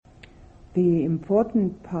The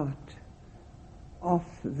important part of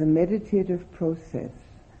the meditative process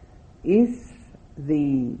is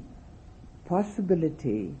the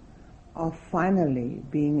possibility of finally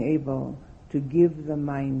being able to give the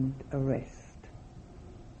mind a rest.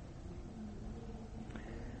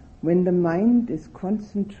 When the mind is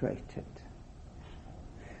concentrated,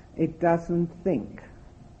 it doesn't think.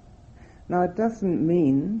 Now, it doesn't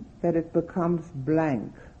mean that it becomes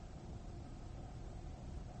blank.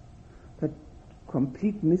 But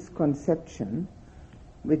complete misconception,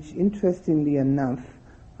 which interestingly enough,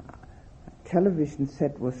 a television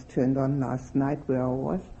set was turned on last night where I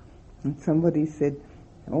was, and somebody said,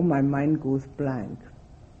 "Oh, my mind goes blank."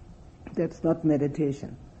 That's not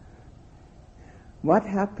meditation. What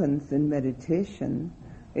happens in meditation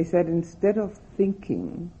is that instead of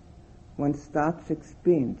thinking, one starts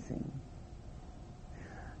experiencing.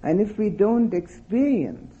 And if we don't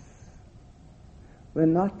experience, we're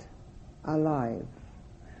not alive,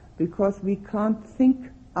 because we can't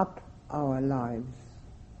think up our lives.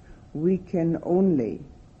 We can only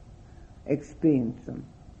experience them.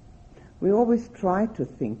 We always try to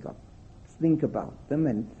think about them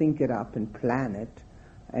and think it up and plan it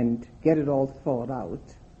and get it all thought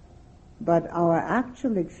out. But our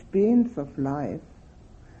actual experience of life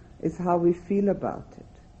is how we feel about it,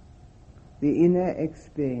 the inner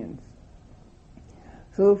experience.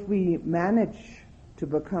 So if we manage to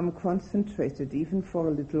become concentrated even for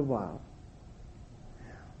a little while,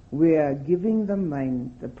 we are giving the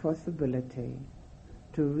mind the possibility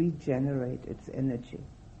to regenerate its energy.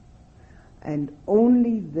 And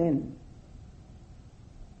only then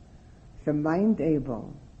is the mind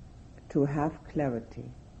able to have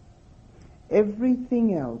clarity.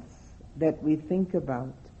 Everything else that we think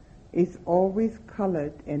about is always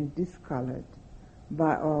colored and discolored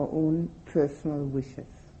by our own personal wishes,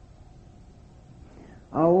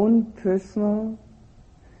 our own personal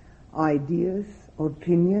ideas,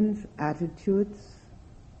 opinions, attitudes,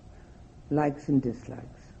 likes and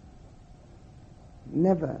dislikes.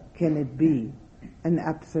 Never can it be an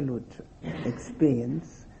absolute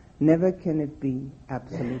experience. Never can it be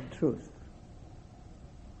absolute truth.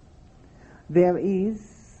 There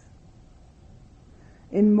is,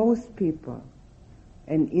 in most people,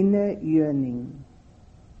 an inner yearning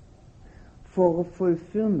for a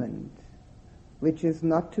fulfillment which is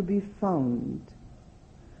not to be found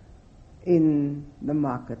in the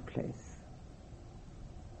marketplace.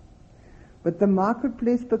 But the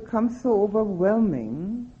marketplace becomes so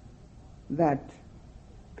overwhelming that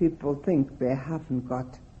people think they haven't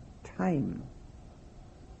got time.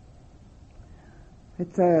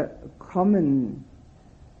 It's a common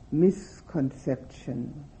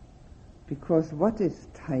misconception, because what is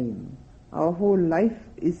time? Our whole life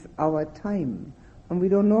is our time, and we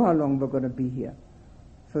don't know how long we're going to be here.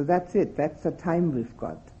 So that's it, that's the time we've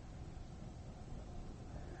got.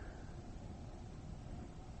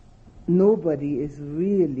 Nobody is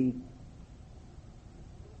really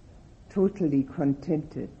totally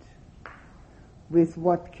contented with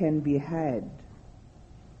what can be had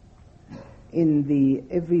in the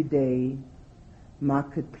everyday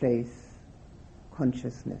marketplace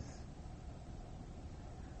consciousness.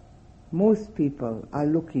 Most people are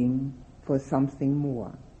looking for something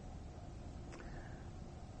more.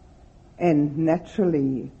 And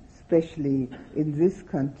naturally, especially in this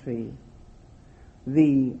country,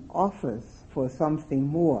 the offers for something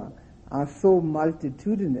more are so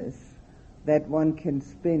multitudinous that one can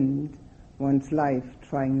spend one's life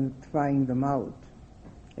trying them out.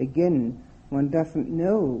 Again, one doesn't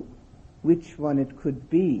know which one it could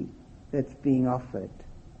be that's being offered,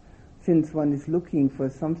 since one is looking for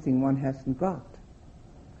something one hasn't got.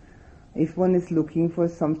 If one is looking for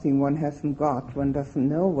something one hasn't got, one doesn't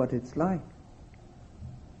know what it's like.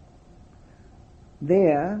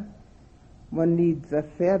 There, one needs a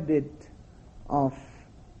fair bit of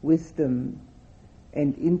wisdom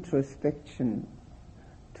and introspection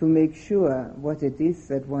to make sure what it is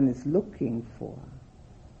that one is looking for.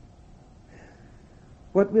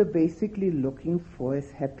 What we're basically looking for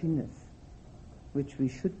is happiness, which we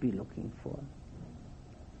should be looking for.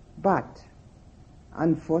 But,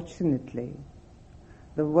 unfortunately,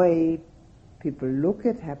 the way people look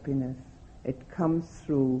at happiness, it comes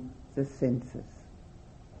through the senses.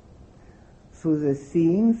 Through the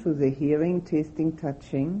seeing, through the hearing, tasting,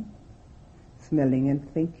 touching, smelling and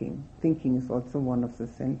thinking. Thinking is also one of the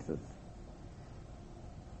senses.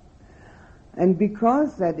 And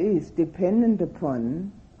because that is dependent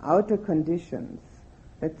upon outer conditions,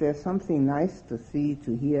 that there's something nice to see,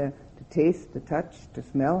 to hear, to taste, to touch, to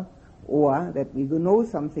smell, or that we know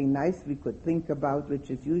something nice we could think about,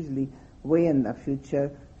 which is usually way in the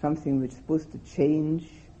future, something which is supposed to change.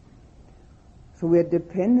 So we're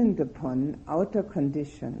dependent upon outer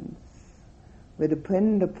conditions. We're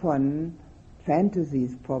dependent upon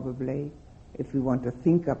fantasies, probably, if we want to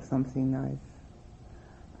think up something nice.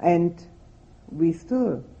 And we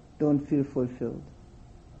still don't feel fulfilled.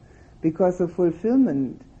 Because the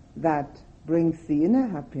fulfillment that brings the inner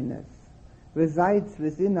happiness resides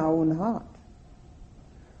within our own heart.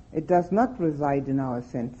 It does not reside in our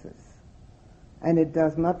senses. And it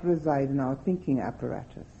does not reside in our thinking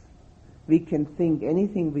apparatus. We can think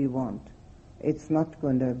anything we want. It's not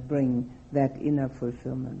going to bring that inner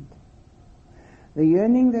fulfillment. The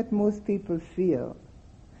yearning that most people feel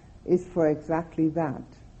is for exactly that.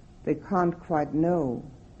 They can't quite know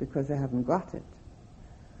because they haven't got it.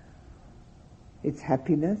 It's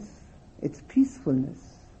happiness, it's peacefulness,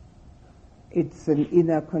 it's an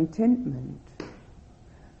inner contentment,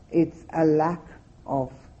 it's a lack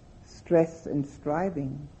of stress and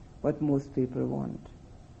striving, what most people want.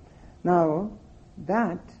 Now,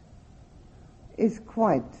 that is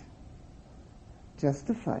quite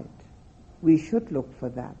justified. We should look for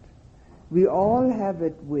that. We all have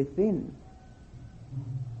it within.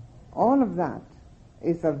 All of that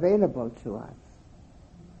is available to us,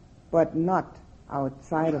 but not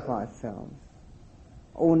outside of ourselves,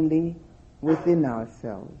 only within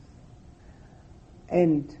ourselves.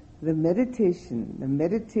 And the meditation, the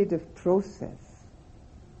meditative process,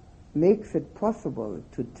 makes it possible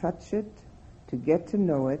to touch it, to get to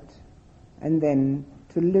know it, and then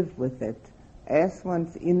to live with it as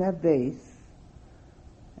one's inner base,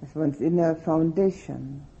 as one's inner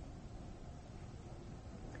foundation.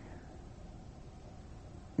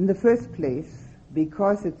 In the first place,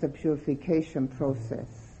 because it's a purification process.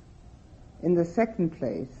 In the second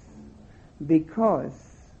place, because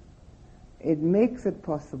it makes it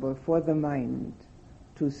possible for the mind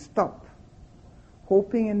to stop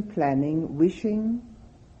hoping and planning, wishing,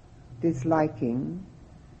 disliking,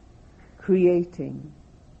 creating,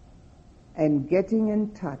 and getting in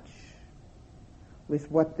touch with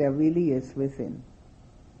what there really is within.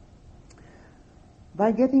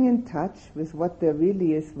 By getting in touch with what there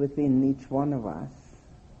really is within each one of us,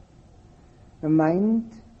 the mind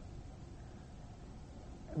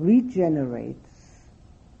regenerates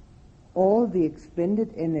all the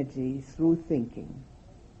expended energy through thinking.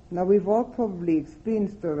 Now, we've all probably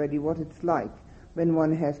experienced already what it's like when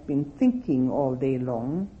one has been thinking all day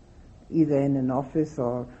long, either in an office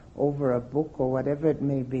or over a book or whatever it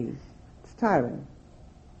may be. It's tiring.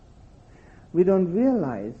 We don't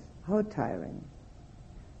realize how tiring.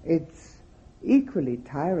 It's equally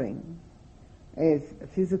tiring as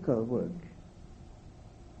physical work.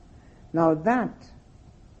 Now that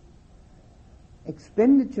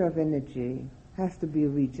expenditure of energy has to be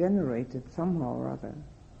regenerated somehow or other.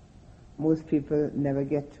 Most people never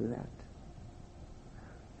get to that.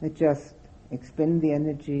 They just expend the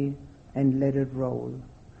energy and let it roll.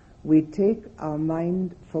 We take our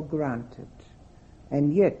mind for granted,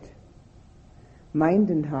 and yet mind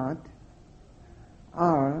and heart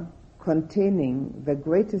are containing the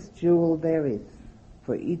greatest jewel there is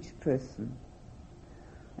for each person.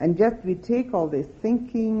 And yet we take all this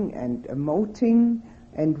thinking and emoting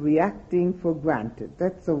and reacting for granted.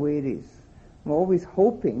 That's the way it is. We're always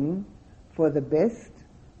hoping for the best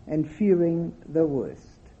and fearing the worst.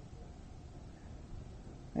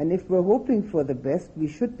 And if we're hoping for the best, we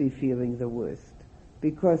should be fearing the worst,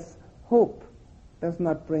 because hope does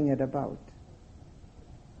not bring it about.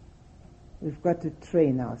 We've got to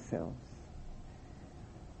train ourselves.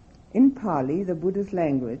 In Pali, the Buddhist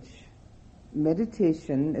language,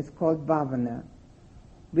 meditation is called bhavana,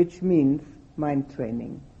 which means mind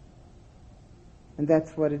training. And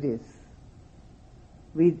that's what it is.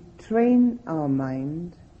 We train our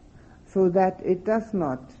mind so that it does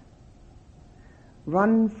not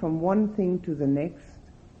run from one thing to the next,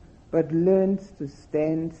 but learns to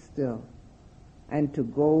stand still and to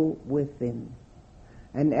go within.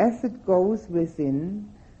 And as it goes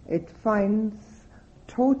within, it finds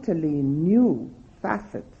totally new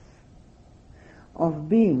facets of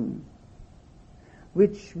being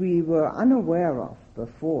which we were unaware of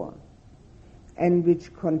before, and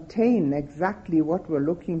which contain exactly what we're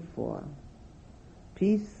looking for: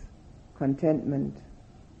 peace, contentment,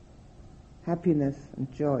 happiness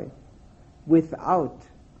and joy, without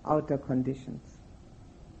outer conditions.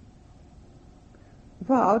 If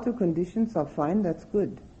our outer conditions are fine, that's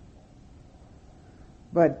good.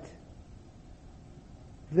 But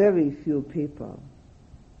very few people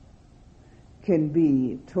can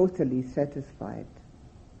be totally satisfied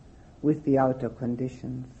with the outer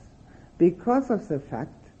conditions, because of the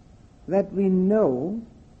fact that we know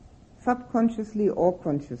subconsciously or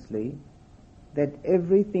consciously, that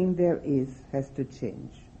everything there is has to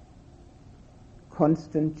change.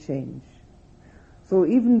 Constant change. So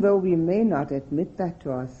even though we may not admit that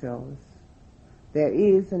to ourselves, there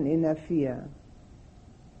is an inner fear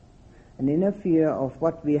of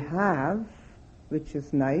what we have, which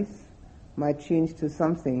is nice, might change to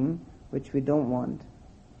something which we don't want.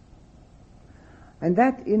 And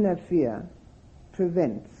that inner fear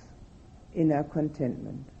prevents inner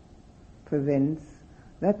contentment, prevents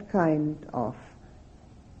that kind of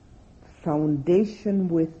foundation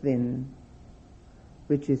within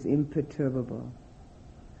which is imperturbable.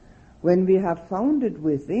 When we have found it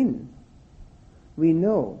within, we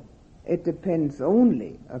know it depends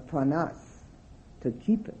only upon us to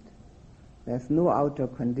keep it. There's no outer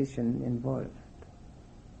condition involved,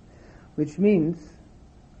 which means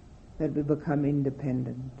that we become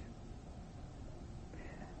independent.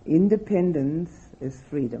 Independence is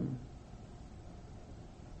freedom.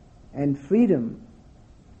 And freedom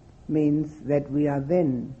means that we are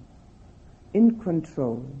then in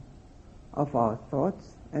control of our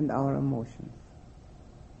thoughts and our emotions.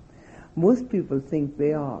 Most people think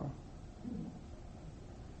they are.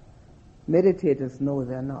 Meditators know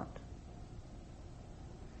they're not.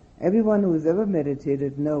 Everyone who's ever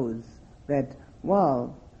meditated knows that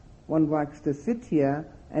while one wants to sit here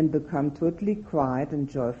and become totally quiet and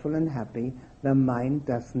joyful and happy, the mind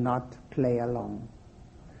does not play along.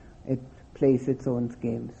 It plays its own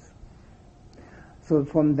games. So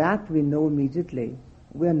from that we know immediately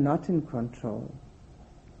we're not in control.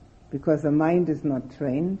 Because the mind is not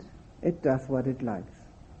trained, it does what it likes.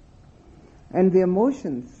 And the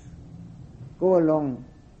emotions go along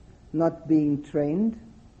not being trained,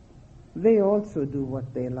 they also do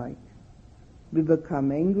what they like. We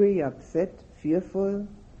become angry, upset, fearful,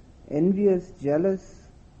 envious, jealous,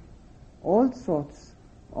 all sorts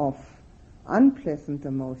of unpleasant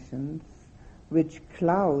emotions which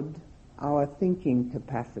cloud our thinking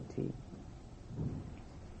capacity.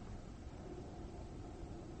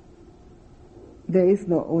 There is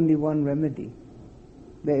only one remedy.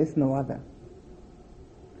 There is no other.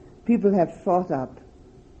 People have thought up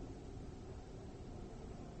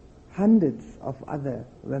hundreds of other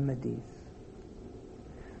remedies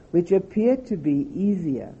which appear to be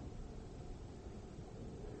easier.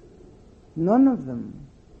 None of them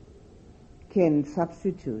can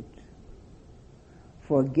substitute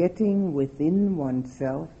for getting within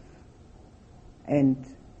oneself and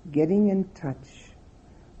getting in touch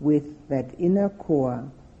with that inner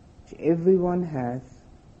core which everyone has,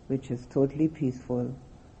 which is totally peaceful,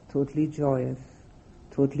 totally joyous,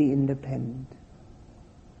 totally independent.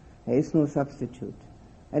 There is no substitute.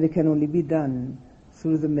 And it can only be done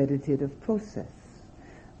through the meditative process.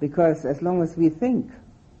 Because as long as we think,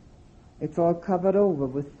 it's all covered over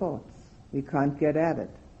with thoughts. We can't get at it.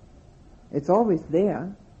 It's always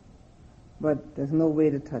there, but there's no way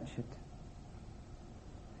to touch it.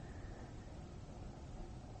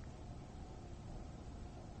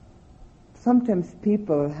 Sometimes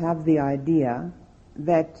people have the idea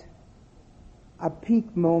that a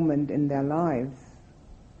peak moment in their lives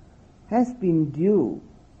has been due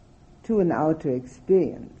to an outer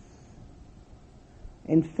experience.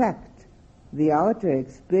 In fact, the outer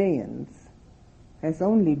experience has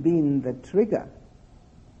only been the trigger.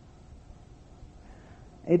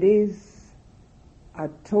 It is a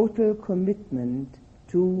total commitment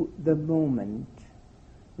to the moment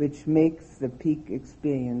which makes the peak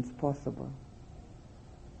experience possible.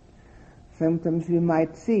 Sometimes we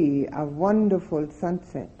might see a wonderful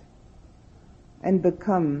sunset and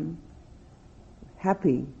become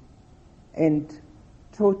happy and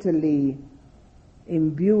totally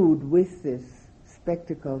imbued with this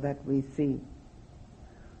spectacle that we see.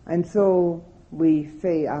 And so we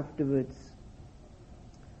say afterwards,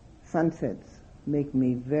 sunsets make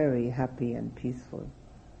me very happy and peaceful.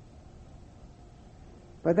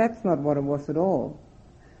 But that's not what it was at all.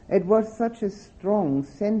 It was such a strong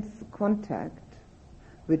sense contact,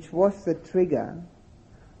 which was the trigger,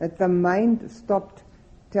 that the mind stopped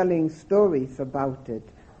telling stories about it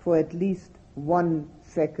for at least 1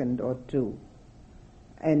 second or two,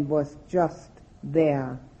 and was just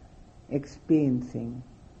there experiencing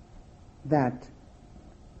that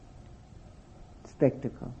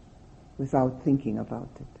spectacle without thinking about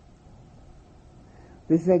it.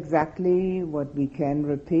 This is exactly what we can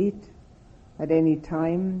repeat at any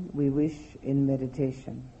time we wish in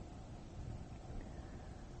meditation.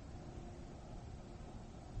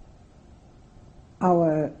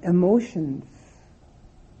 Our emotions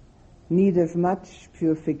need as much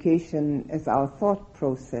purification as our thought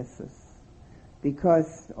processes,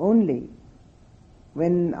 because only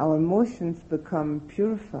when our emotions become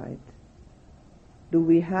purified, do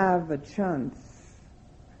we have a chance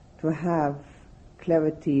to have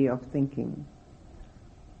clarity of thinking?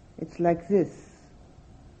 It's like this.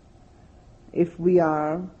 If we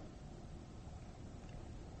are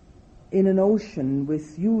in an ocean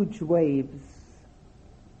with huge waves,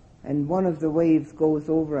 and one of the waves goes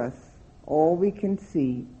over us, all we can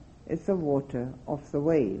see is the water of the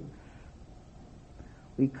wave.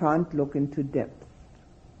 We can't look into depth.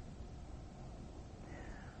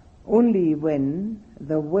 Only when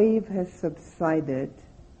the wave has subsided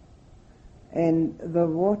and the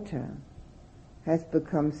water has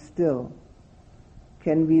become still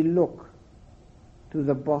can we look to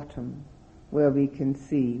the bottom where we can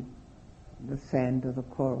see the sand or the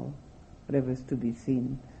coral, whatever is to be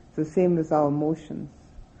seen. It's the same with our emotions.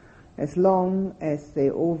 As long as they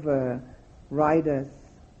override us,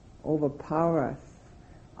 overpower us,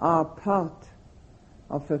 are part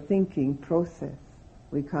of the thinking process,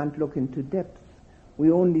 we can't look into depth.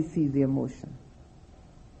 We only see the emotion.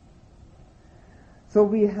 So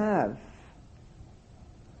we have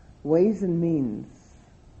ways and means,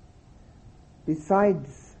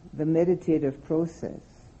 besides the meditative process,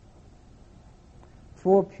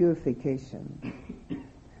 for purification.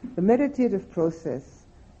 The meditative process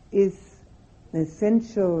is an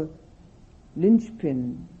essential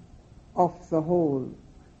linchpin of the whole,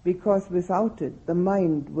 because without it, the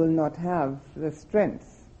mind will not have the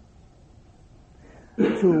strength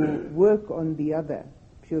to work on the other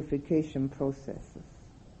purification processes.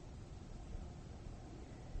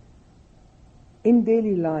 In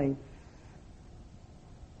daily life,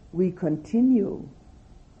 we continue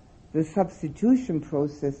the substitution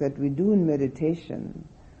process that we do in meditation,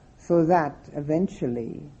 so that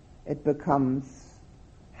eventually it becomes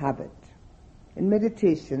habit. In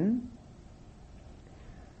meditation,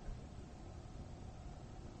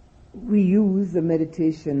 we use the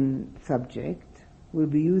meditation subject, we'll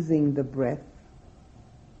be using the breath,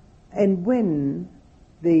 and when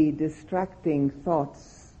the distracting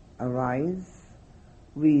thoughts arise,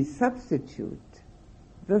 we substitute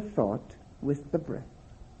the thought with the breath.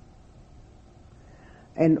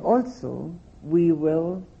 And also, we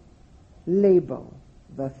will label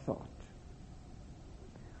the thought.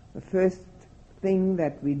 The first thing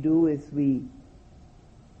that we do is we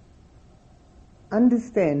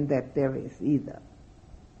understand that there is either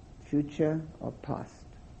future or past,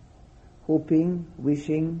 hoping,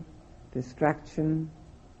 wishing, distraction,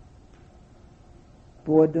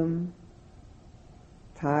 boredom,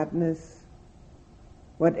 tiredness,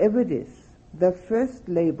 whatever it is. The first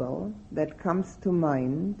label that comes to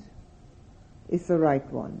mind is the right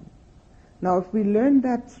one. Now, if we learn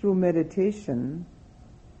that through meditation,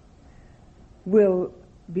 we'll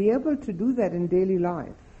be able to do that in daily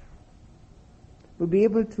life. We'll be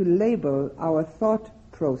able to label our thought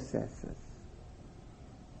processes.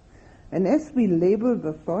 And as we label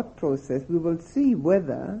the thought process, we will see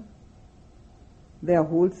whether they are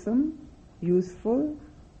wholesome, useful,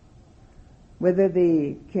 whether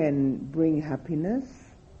they can bring happiness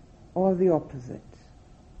or the opposite.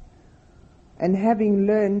 And having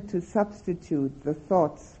learned to substitute the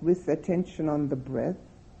thoughts with attention on the breath,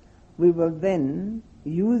 we will then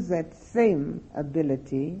use that same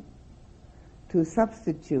ability to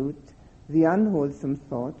substitute the unwholesome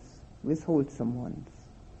thoughts with wholesome ones.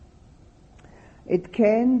 It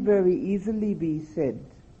can very easily be said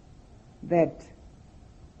that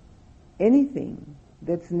anything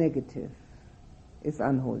that's negative is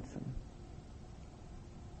unwholesome.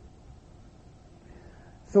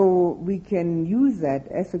 So we can use that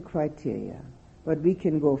as a criteria, but we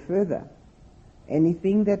can go further.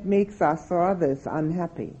 Anything that makes us or others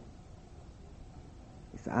unhappy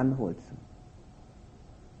is unwholesome.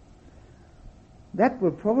 That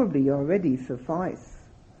will probably already suffice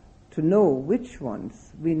to know which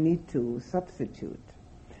ones we need to substitute.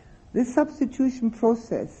 This substitution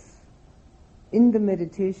process in the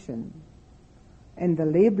meditation and the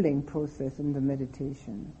labeling process in the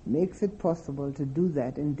meditation makes it possible to do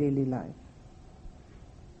that in daily life.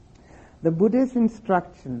 The Buddha's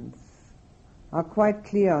instructions are quite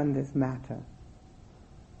clear on this matter.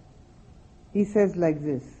 He says like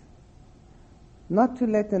this: not to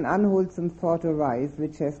let an unwholesome thought arise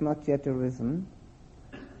which has not yet arisen,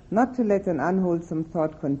 not to let an unwholesome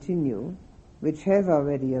thought continue which has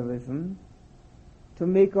already arisen, to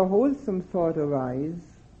make a wholesome thought arise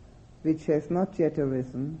which has not yet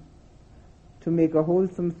arisen, to make a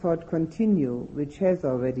wholesome thought continue which has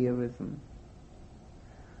already arisen.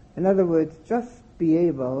 In other words, just be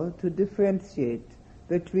able to differentiate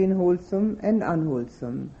between wholesome and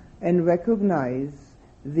unwholesome and recognize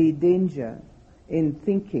the danger in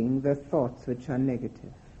thinking the thoughts which are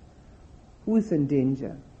negative. Who's in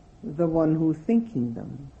danger? The one who's thinking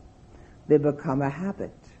them. They become a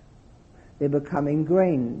habit. They become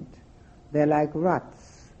ingrained. They're like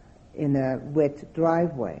ruts in a wet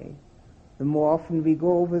driveway. The more often we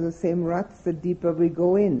go over the same ruts, the deeper we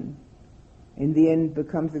go in. In the end, it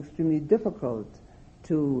becomes extremely difficult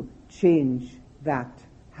to change that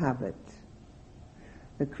habit.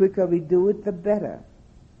 The quicker we do it, the better.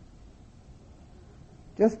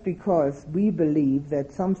 Just because we believe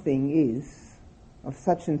that something is of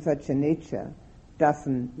such and such a nature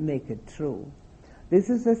doesn't make it true. This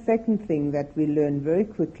is the second thing that we learn very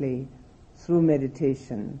quickly through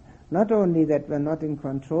meditation. Not only that we're not in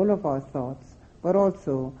control of our thoughts, but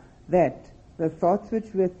also that the thoughts which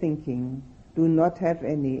we're thinking do not have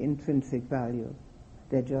any intrinsic value.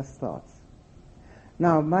 They're just thoughts.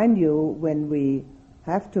 Now, mind you, when we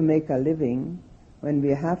have to make a living, when we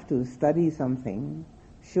have to study something,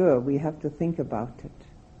 sure, we have to think about it.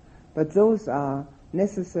 But those are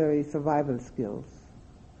necessary survival skills.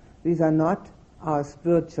 These are not our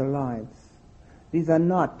spiritual lives. These are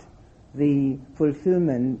not the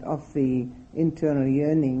fulfillment of the internal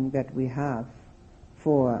yearning that we have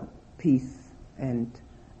for peace and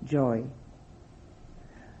joy.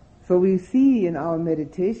 So we see in our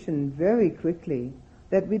meditation very quickly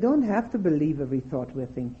that we don't have to believe every thought we're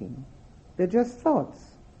thinking. They're just thoughts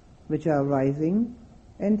which are rising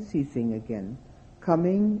and ceasing again,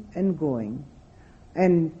 coming and going.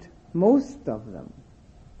 And most of them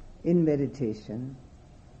in meditation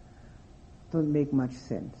don't make much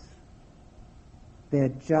sense. They're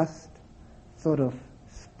just sort of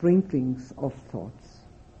sprinklings of thoughts.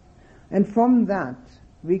 And from that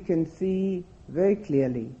we can see very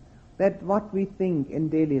clearly that what we think in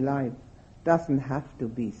daily life doesn't have to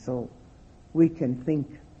be so. We can think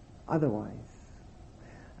otherwise.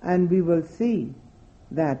 And we will see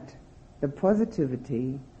that the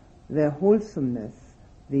positivity, the wholesomeness,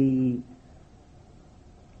 the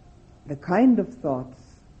kind of thoughts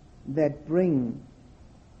that bring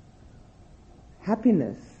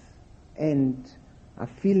happiness and a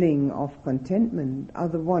feeling of contentment are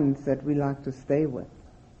the ones that we like to stay with.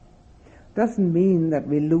 Doesn't mean that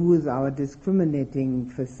we lose our discriminating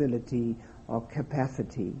facility or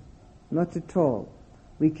capacity. Not at all.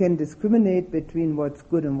 We can discriminate between what's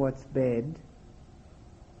good and what's bad,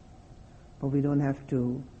 but we don't have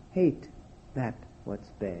to hate that what's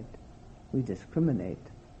bad. We discriminate.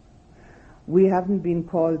 We haven't been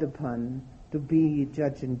called upon to be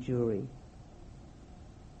judge and jury.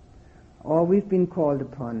 All we've been called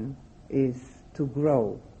upon is to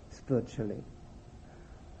grow spiritually.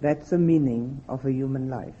 That's the meaning of a human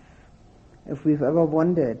life. If we've ever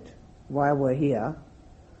wondered why we're here,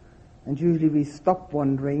 and usually we stop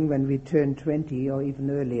wondering when we turn 20 or even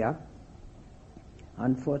earlier,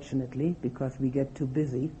 unfortunately, because we get too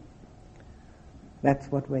busy, that's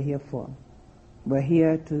what we're here for. We're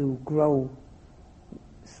here to grow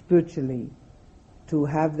spiritually, to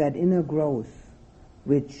have that inner growth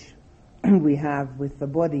which we have with the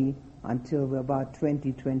body until we're about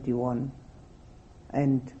 20, 21,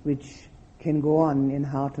 and which can go on in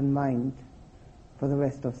heart and mind for the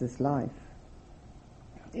rest of this life.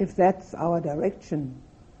 If that's our direction,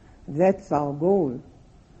 if that's our goal,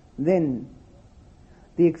 then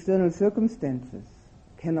the external circumstances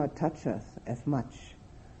cannot touch us as much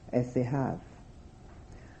as they have.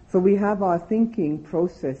 So we have our thinking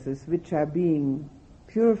processes which are being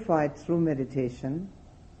purified through meditation,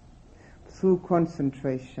 through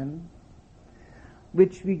concentration,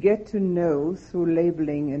 which we get to know through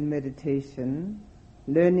labeling and meditation,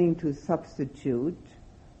 learning to substitute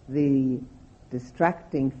the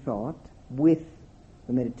distracting thought with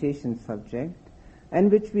the meditation subject,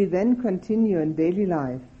 and which we then continue in daily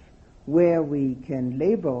life, where we can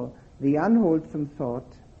label the unwholesome thought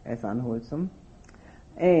as unwholesome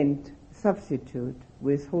and substitute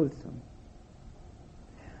with wholesome.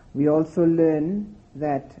 We also learn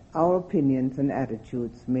that our opinions and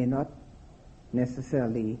attitudes may not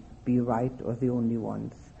necessarily be right or the only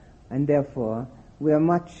ones, and therefore we are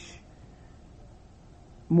much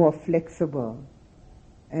more flexible,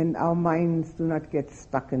 and our minds do not get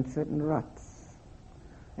stuck in certain ruts.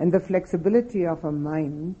 And the flexibility of a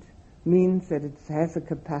mind means that it has a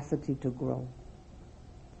capacity to grow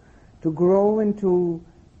into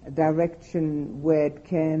a direction where it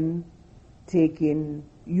can take in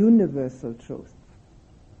universal truth.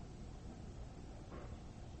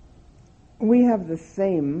 We have the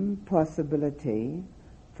same possibility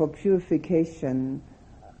for purification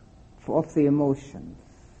of the emotions.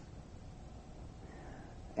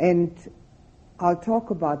 And I'll talk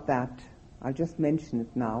about that, I'll just mention it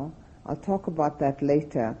now, I'll talk about that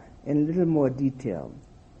later in a little more detail.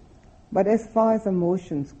 But as far as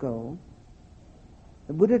emotions go,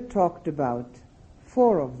 the Buddha talked about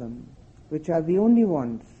 4 of them, which are the only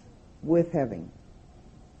ones worth having.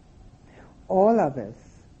 All others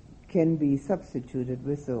can be substituted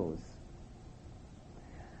with those.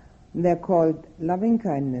 They're called loving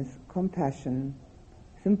kindness, compassion,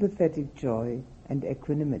 sympathetic joy, and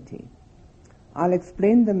equanimity. I'll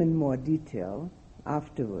explain them in more detail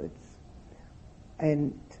afterwards,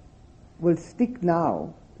 and we'll stick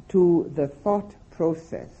now to the thought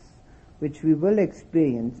process which we will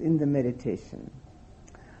experience in the meditation.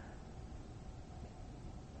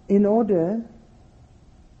 In order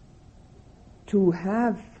to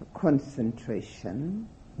have concentration,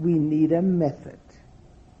 we need a method.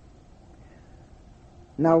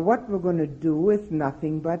 Now what we're going to do is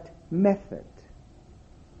nothing but method.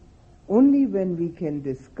 Only when we can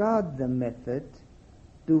discard the method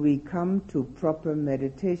do we come to proper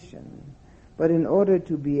meditation. But in order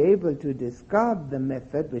to be able to discard the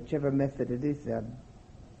method, whichever method it is, there are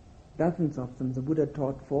dozens of them, the Buddha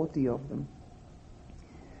taught 40 of them,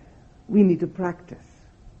 we need to practice.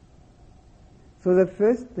 So the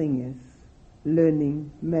first thing is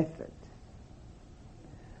learning method.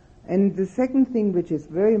 And the second thing, which is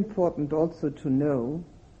very important also to know,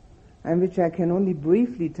 and which I can only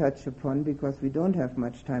briefly touch upon because we don't have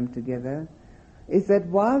much time together, is that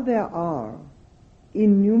while there are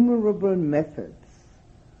innumerable methods,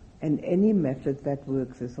 and any method that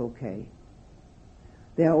works is okay,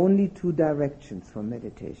 there are only 2 directions for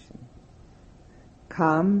meditation: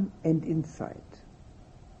 calm and insight.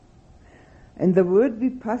 And the word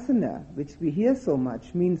vipassana, which we hear so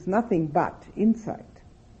much, means nothing but insight.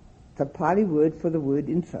 It's a Pali word for the word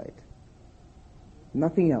insight,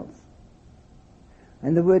 nothing else.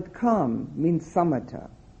 And the word calm means samatha.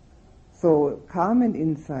 So calm and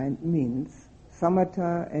insight means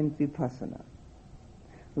samatha and vipassana.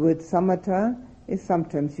 The word samatha is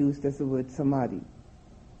sometimes used as the word samadhi.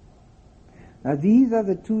 Now these are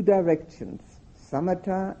the 2 directions,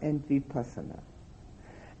 samatha and vipassana.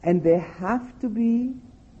 And they have to be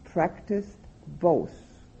practiced both.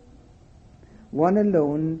 One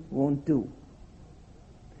alone won't do.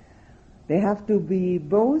 They have to be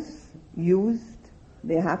both used,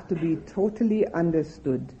 they have to be totally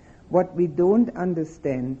understood. What we don't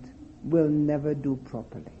understand will never do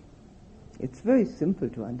properly. It's very simple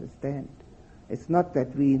to understand. It's not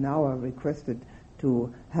that we now are requested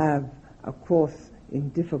to have a course in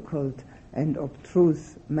difficult and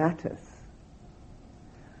obtruse matters.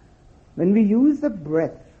 When we use the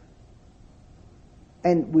breath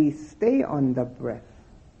and we stay on the breath,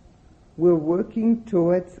 we're working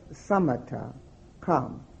towards samatha,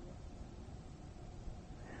 calm.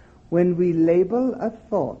 When we label a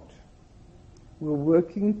thought, we're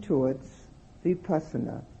working towards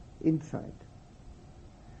vipassana, insight.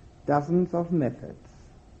 Dozens of methods.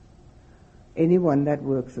 Any one that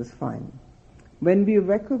works is fine. When we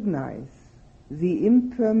recognize the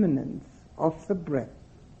impermanence of the breath,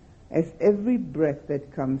 as every breath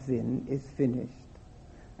that comes in is finished,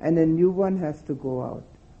 and a new one has to go out,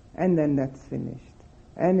 and then that's finished,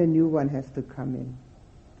 and a new one has to come in,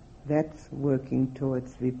 that's working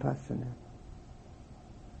towards vipassana.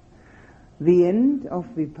 The end of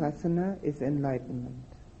vipassana is enlightenment.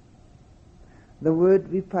 The word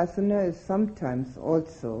vipassana is sometimes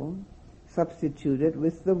also substituted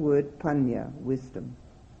with the word panya, wisdom.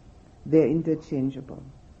 They're interchangeable.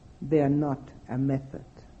 They are not a method.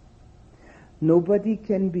 Nobody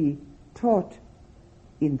can be taught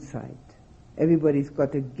insight. Everybody's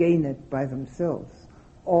got to gain it by themselves.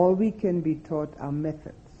 All we can be taught are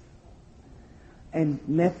methods. And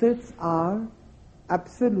methods are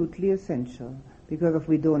absolutely essential, because if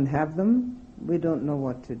we don't have them, we don't know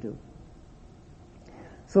what to do.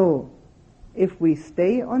 So, if we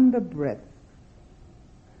stay on the breath,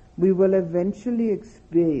 we will eventually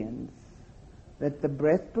experience that the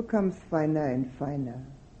breath becomes finer and finer.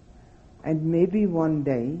 And maybe one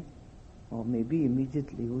day, or maybe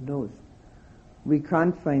immediately, who knows, we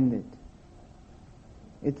can't find it.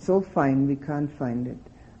 It's so fine we can't find it.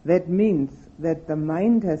 That means that the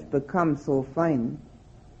mind has become so fine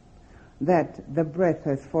that the breath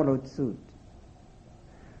has followed suit.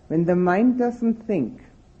 When the mind doesn't think,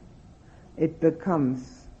 it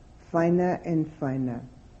becomes finer and finer,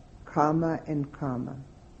 calmer and calmer.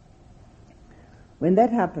 When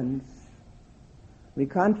that happens, we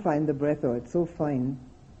can't find the breath, or it's so fine,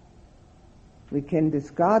 we can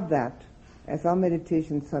discard that as our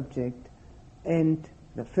meditation subject, and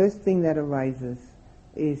the first thing that arises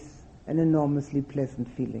is an enormously pleasant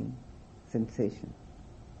feeling, sensation.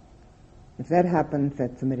 If that happens,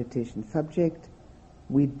 that's a meditation subject.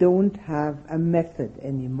 We don't have a method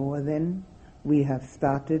anymore then. We have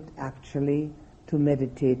started actually to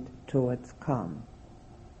meditate towards calm.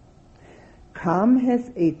 Calm has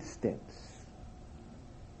 8 steps.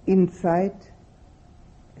 Insight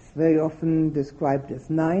is very often described as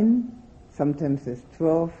 9, sometimes as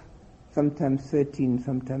 12, sometimes 13,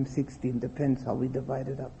 sometimes 16, depends how we divide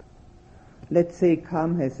it up. Let's say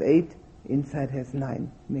calm has 8, insight has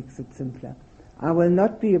 9, makes it simpler. I will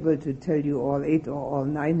not be able to tell you all 8 or all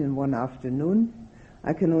 9 in one afternoon.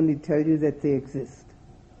 I can only tell you that they exist.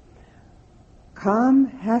 Calm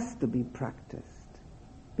has to be practiced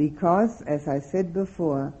because, as I said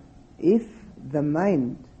before, if the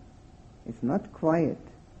mind is not quiet,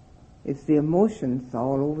 if the emotions are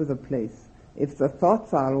all over the place, if the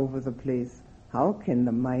thoughts are all over the place, how can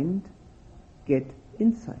the mind get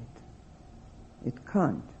insight? It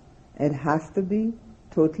can't. It has to be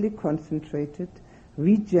totally concentrated,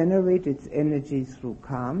 regenerate its energy through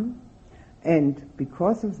calm, and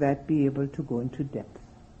because of that be able to go into depth.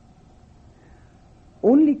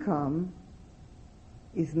 Only calm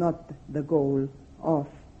is not the goal of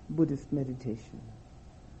Buddhist meditation.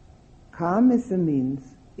 Calm is the means,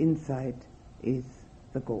 insight is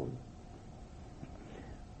the goal.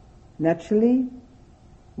 Naturally,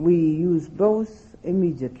 we use both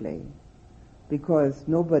immediately because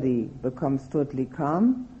nobody becomes totally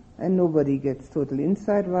calm and nobody gets total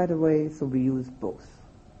insight right away, so we use both.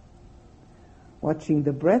 Watching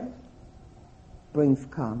the breath brings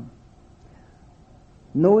calm.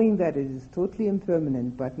 Knowing that it is totally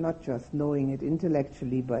impermanent, but not just knowing it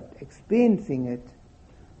intellectually, but experiencing it,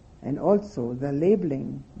 and also the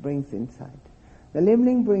labeling brings insight. The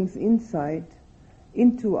labeling brings insight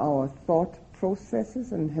into our thought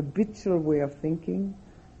processes and habitual way of thinking,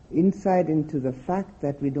 insight into the fact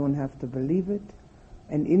that we don't have to believe it,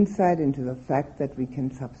 and insight into the fact that we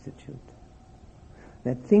can substitute.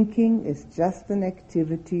 That thinking is just an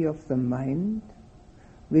activity of the mind,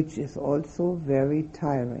 which is also very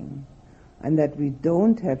tiring, and that we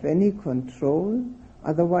don't have any control,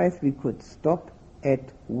 otherwise we could stop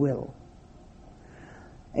at will.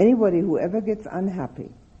 Anybody who ever gets unhappy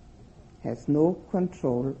has no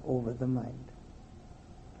control over the mind.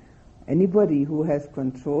 Anybody who has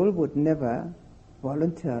control would never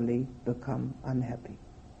voluntarily become unhappy.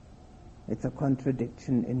 It's a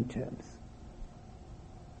contradiction in terms.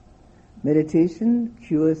 Meditation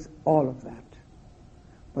cures all of that,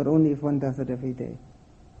 but only if one does it every day.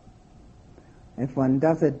 If one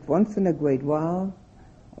does it once in a great while,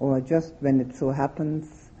 or just when it so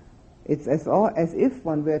happens, it's as if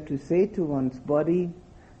one were to say to one's body,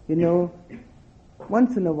 you know,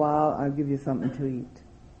 once in a while I'll give you something to eat.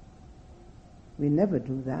 We never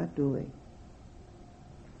do that, do we?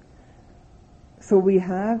 So we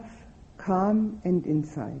have calm and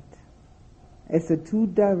insight as the 2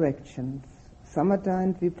 directions, samatha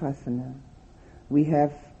and vipassana. We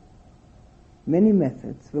have many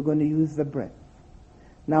methods. We're going to use the breath.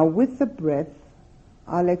 Now with the breath,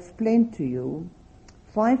 I'll explain to you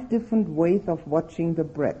 5 different ways of watching the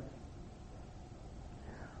breath.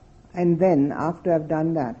 And then, after I've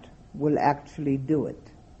done that, we'll actually do it.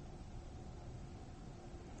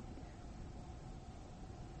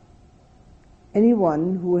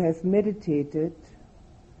 Anyone who has meditated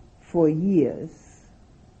for years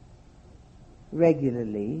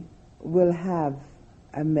regularly will have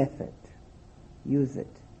a method. Use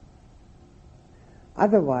it.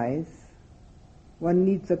 Otherwise, one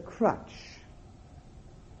needs a crutch.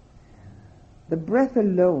 The breath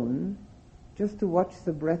alone, just to watch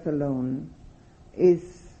the breath alone,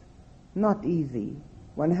 is not easy.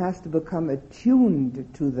 One has to become attuned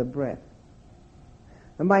to the breath.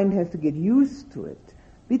 The mind has to get used to it.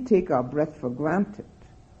 We take our breath for granted.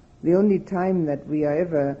 The only time that we are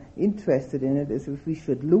ever interested in it is if we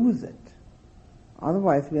should lose it.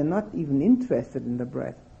 Otherwise, we are not even interested in the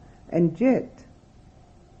breath. And yet,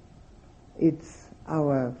 it's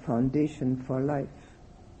our foundation for life.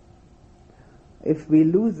 If we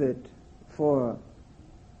lose it for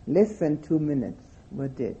less than 2 minutes, we're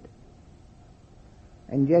dead.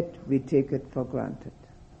 And yet, we take it for granted.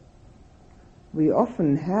 We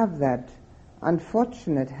often have that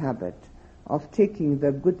unfortunate habit of taking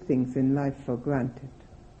the good things in life for granted.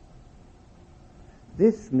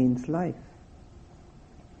 This means life.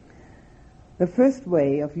 The first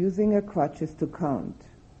way of using a crutch is to count.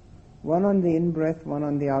 1 on the in-breath, 1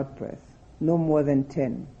 on the out-breath. No more than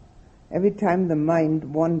 10. Every time the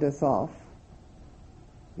mind wanders off,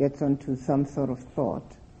 gets onto some sort of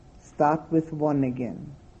thought, start with 1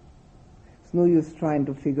 again. It's no use trying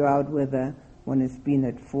to figure out whether one has been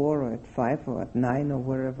at 4 or at 5 or at 9 or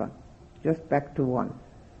wherever. just back to 1.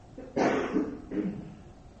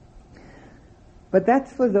 But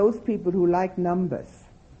that's for those people who like numbers.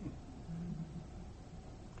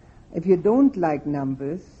 If you don't like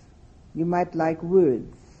numbers, you might like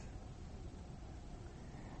words.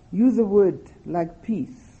 Use a word like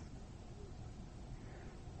peace.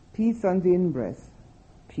 Peace on the in-breath,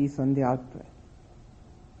 peace on the out-breath.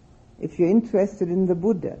 If you're interested in the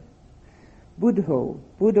Buddha, Buddho,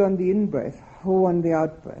 Buddha on the in-breath, Ho on the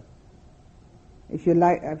out-breath. If you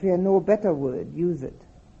know a better word, use it.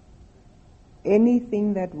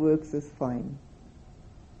 Anything that works is fine.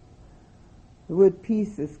 The word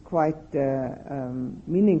peace is quite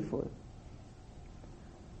meaningful.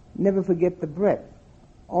 Never forget the breath.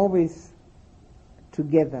 Always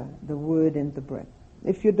together, the word and the breath.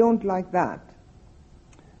 If you don't like that,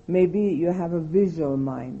 maybe you have a visual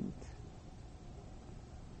mind.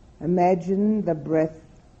 Imagine the breath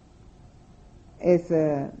as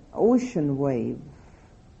an ocean wave,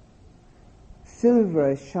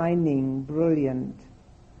 silver, shining, brilliant,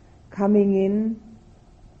 coming in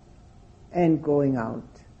and going out.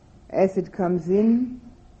 As it comes in,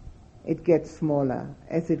 it gets smaller.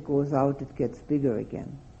 As it goes out, it gets bigger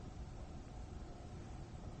again.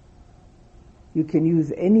 You can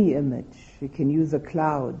use any image. You can use a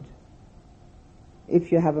cloud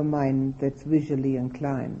if you have a mind that's visually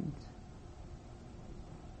inclined.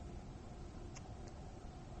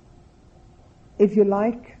 If you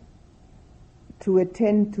like to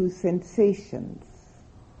attend to sensations,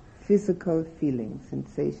 physical feelings,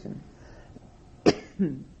 sensations,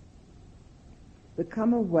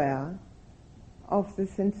 become aware of the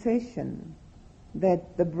sensation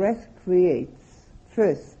that the breath creates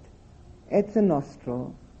first at the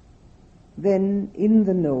nostril, then in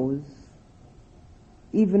the nose,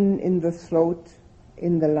 even in the throat,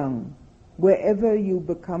 in the lung, wherever you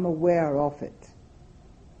become aware of it.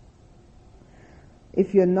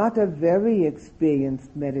 If you're not a very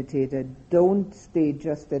experienced meditator, don't stay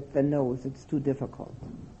just at the nose. It's too difficult.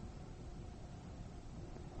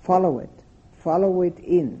 Follow it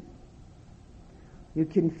in. You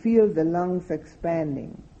can feel the lungs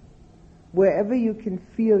expanding. Wherever you can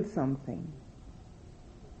feel something,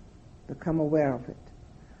 become aware of it.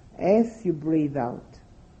 As you breathe out,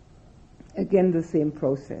 again the same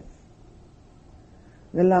process.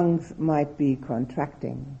 The lungs might be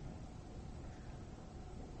contracting.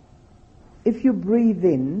 If you breathe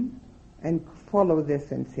in and follow the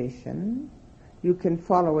sensation, you can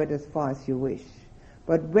follow it as far as you wish.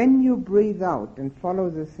 But when you breathe out and follow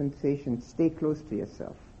the sensation, stay close to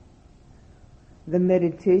yourself. The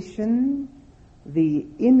meditation, the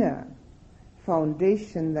inner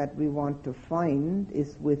foundation that we want to find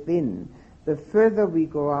is within. The further we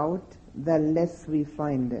go out, the less we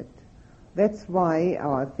find it. That's why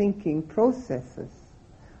our thinking processes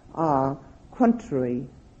are contrary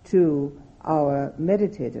to our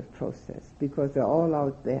meditative process, because they're all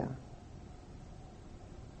out there.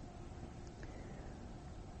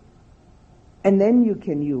 And then you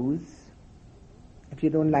can use, if you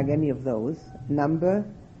don't like any of those, number,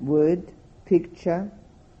 word, picture,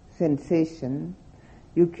 sensation,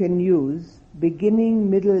 you can use beginning,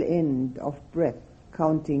 middle, end of breath,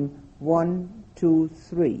 counting 1, 2,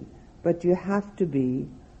 3. But you have to be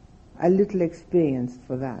a little experienced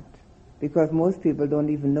for that, because most people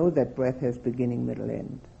don't even know that breath has beginning, middle,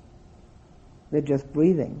 end. They're just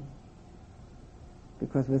breathing,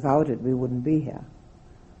 because without it we wouldn't be here.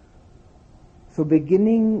 So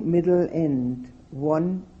beginning, middle, end,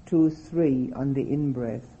 1, 2, 3 on the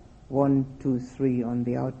in-breath, 1, 2, 3 on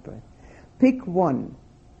the out-breath. Pick one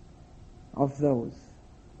of those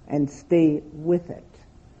and stay with it.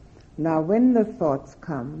 Now when the thoughts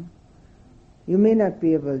come, you may not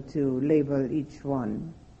be able to label each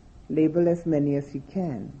one. Label as many as you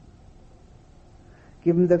can.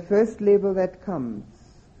 Give them the first label that comes.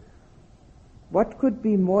 What could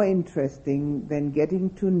be more interesting than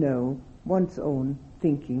getting to know one's own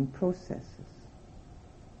thinking processes?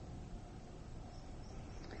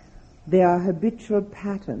 There are habitual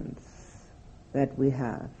patterns that we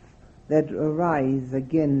have that arise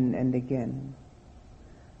again and again.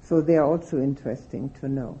 So they are also interesting to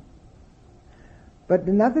know. But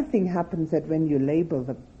another thing happens that when you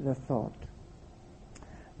label the thought,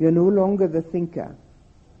 you're no longer the thinker,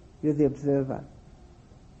 you're the observer.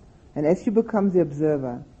 And as you become the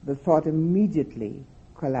observer, the thought immediately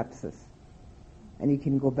collapses, and you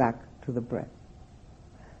can go back to the breath.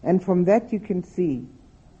 And from that you can see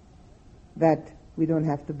that we don't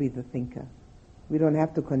have to be the thinker. We don't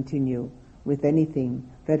have to continue with anything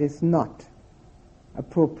that is not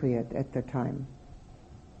appropriate at the time.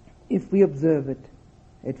 If we observe it,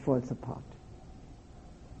 it falls apart.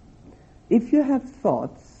 If you have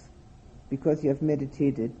thoughts, because you have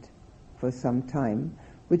meditated for some time,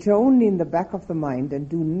 which are only in the back of the mind and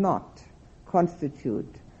do not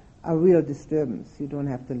constitute a real disturbance, you don't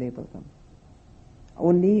have to label them.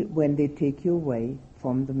 Only when they take you away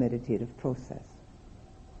from the meditative process.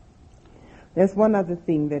 There's one other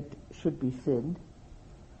thing that should be said,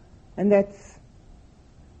 and that's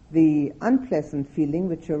the unpleasant feeling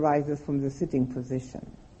which arises from the sitting position.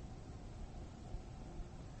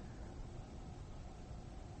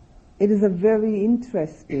 It is a very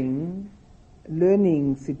interesting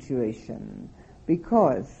learning situation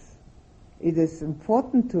because it is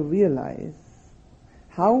important to realize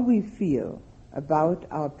how we feel about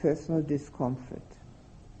our personal discomfort,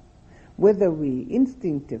 whether we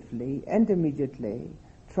instinctively and immediately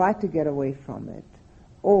try to get away from it,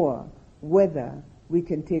 or whether we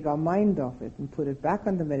can take our mind off it and put it back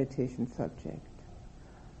on the meditation subject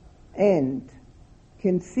and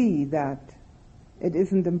can see that it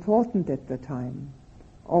isn't important at the time,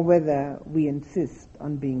 or whether we insist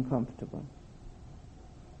on being comfortable.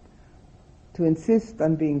 To insist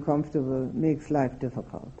on being comfortable makes life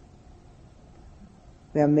difficult.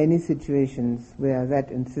 There are many situations where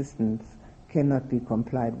that insistence cannot be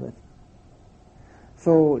complied with.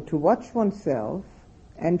 So to watch oneself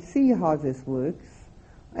and see how this works,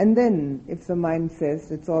 and then if the mind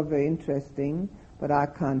says it's all very interesting, but I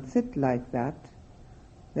can't sit like that,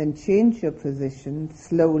 then change your position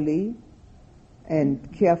slowly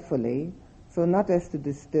and carefully, so not as to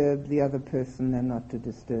disturb the other person and not to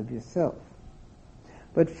disturb yourself.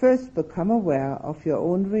 But first become aware of your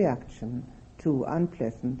own reaction to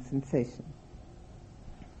unpleasant sensation.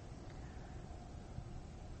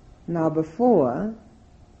 Now before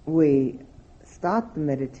we start the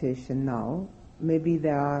meditation now, maybe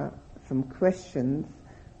there are some questions,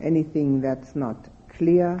 anything that's not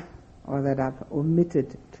clear or that I've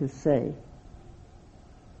omitted to say.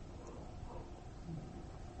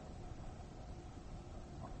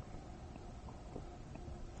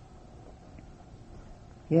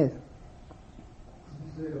 Yes? Could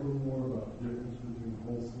you say a little more about the difference between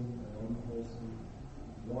wholesome and unwholesome?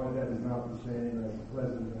 Why that is not the same as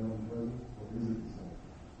pleasant and unpleasant, or is it the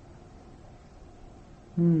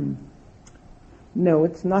same? No,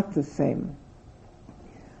 it's not the same.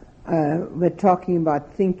 We're talking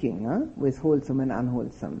about thinking, with wholesome and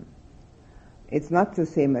unwholesome. It's not the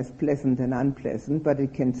same as pleasant and unpleasant, but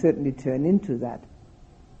it can certainly turn into that.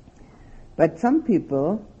 But some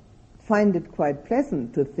people find it quite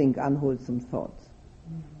pleasant to think unwholesome thoughts.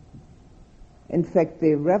 In fact,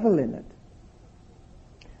 they revel in it.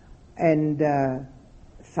 And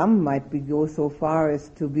some might go so far as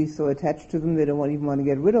to be so attached to them they don't even want to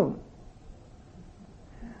get rid of them.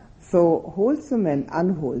 So wholesome and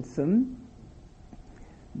unwholesome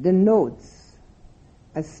denotes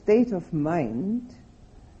a state of mind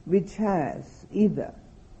which has either,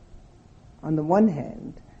 on the one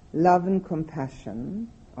hand, love and compassion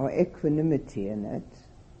or equanimity in it,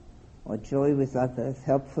 or joy with others,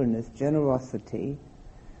 helpfulness, generosity,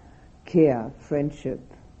 care, friendship,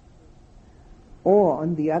 or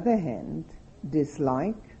on the other hand,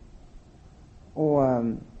 dislike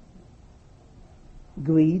or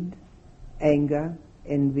greed, anger,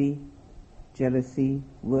 envy, jealousy,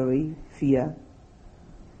 worry, fear,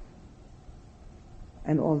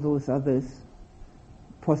 and all those other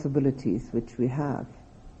possibilities which we have.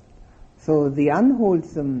 So the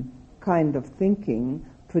unwholesome kind of thinking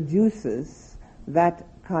produces that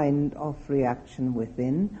kind of reaction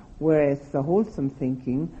within, whereas the wholesome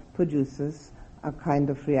thinking produces a kind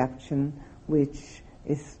of reaction which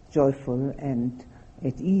is joyful and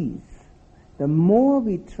at ease. The more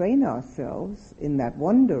we train ourselves in that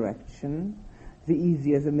one direction, the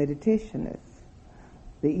easier the meditation is.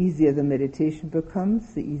 The easier the meditation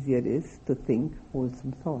becomes, the easier it is to think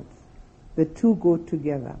wholesome thoughts. The two go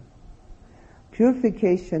together.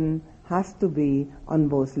 Purification has to be on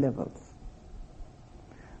both levels.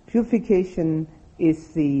 Purification is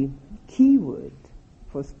the key word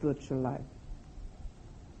for spiritual life.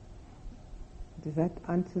 Does that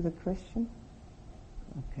answer the question?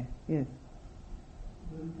 Okay, yes.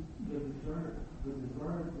 The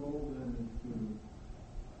desired goal then is to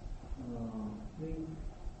think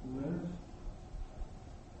less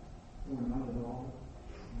or not at all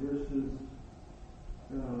versus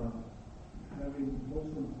having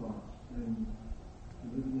wholesome thoughts and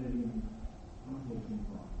eliminating unwholesome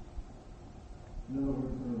thoughts. In other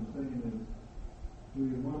words, what I'm saying is, do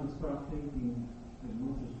we want to stop thinking as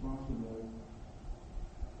much as possible,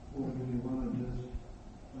 or do we want to just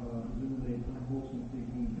eliminate unwholesome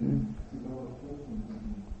thinking and develop wholesome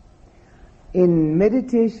thinking? In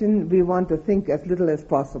meditation, we want to think as little as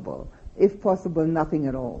possible. if possible, nothing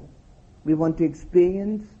at all. We want to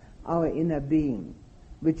experience our inner being,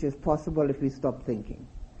 which is possible if we stop thinking.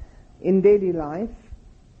 In daily life,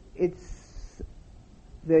 it's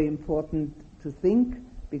very important to think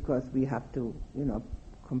because we have to,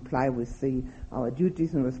 comply with our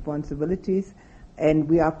duties and responsibilities, and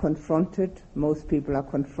we are confronted, most people are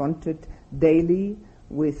confronted daily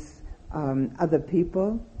with other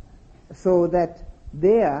people, so that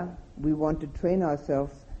there we want to train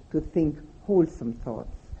ourselves to think wholesome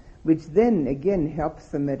thoughts, which then again helps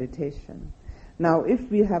the meditation. Now, if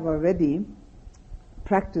we have already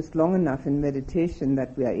practiced long enough in meditation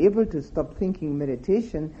that we are able to stop thinking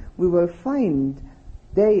meditation, we will find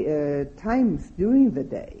times during the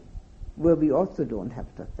day where we also don't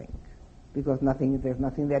have to think, because there's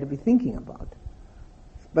nothing there to be thinking about.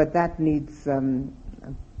 But that needs a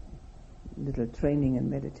little training in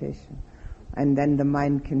meditation, and then the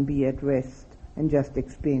mind can be at rest and just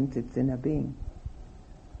experience its inner being.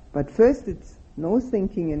 But first it's no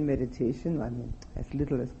thinking in meditation, as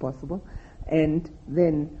little as possible, and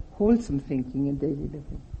then wholesome thinking in daily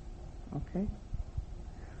living. Okay?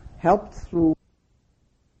 Helped through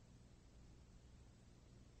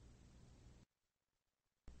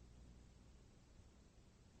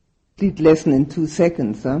complete lesson in 2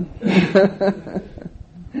 seconds, huh?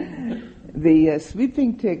 The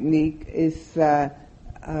sweeping technique is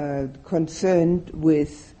concerned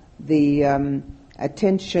with the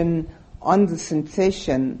attention on the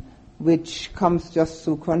sensation, which comes just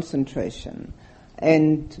through concentration.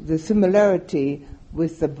 And the similarity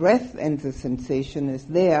with the breath and the sensation is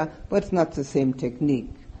there, but it's not the same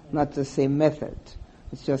technique, not the same method.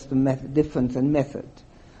 It's just a difference in method,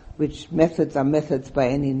 which methods are methods by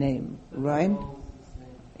any name, right?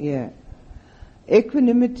 Yeah.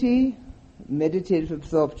 Equanimity, meditative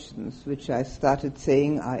absorptions, which I started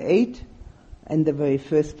saying are 8, and the very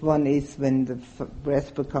first one is when the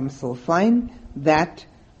breath becomes so fine that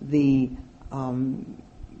the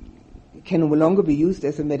can no longer be used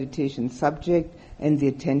as a meditation subject, and the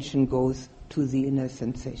attention goes to the inner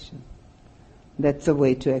sensation. That's the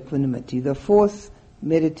way to equanimity. The 4th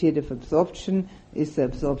meditative absorption is the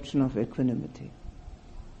absorption of equanimity.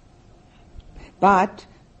 But,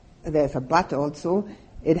 there's a but also,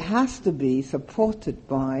 it has to be supported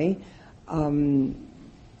by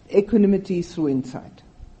equanimity through insight.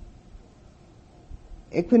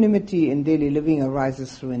 Equanimity in daily living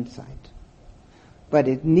arises through insight. But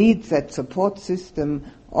it needs that support system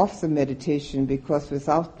of the meditation, because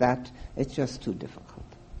without that, it's just too difficult.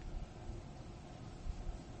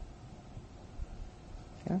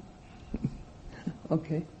 Yeah?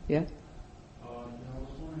 Okay, yeah? I was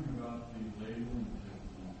wondering about the labeling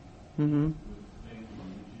technique. Mm-hmm. With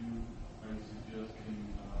thinking. Are you suggesting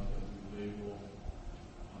that we label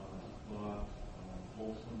thought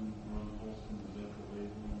wholesome or unwholesome? Is that the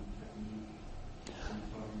labeling technique you're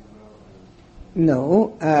talking about? No,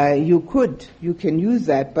 you can use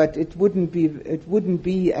that, but it wouldn't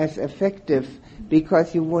be as effective,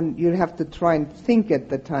 because you'd have to try and think at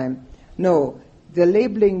the time. No, the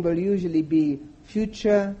labeling will usually be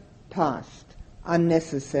future, past,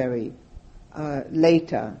 unnecessary,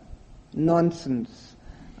 later, nonsense,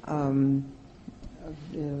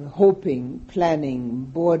 hoping, planning,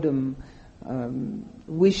 boredom,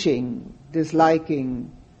 wishing, disliking.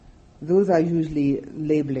 Those are usually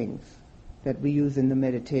labelings that we use in the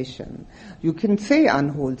meditation. You can say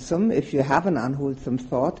unwholesome if you have an unwholesome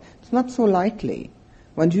thought. It's not so likely.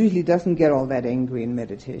 One usually doesn't get all that angry in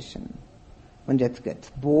meditation. One just gets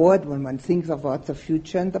bored when one thinks about the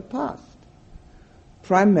future and the past.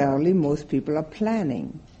 Primarily, most people are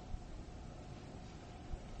planning.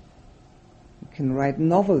 You can write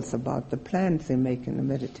novels about the plans they make in the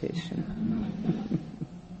meditation.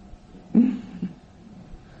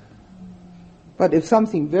 But if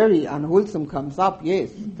something very unwholesome comes up, yes,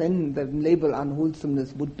 then the label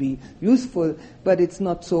unwholesomeness would be useful, but it's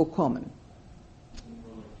not so common.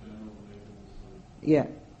 Yeah.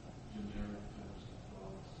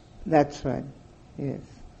 That's right, yes.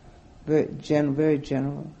 Very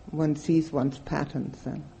general. One sees one's patterns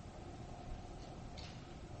then.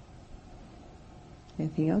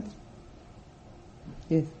 Anything else?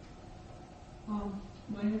 Yes.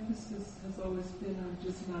 My emphasis has always been on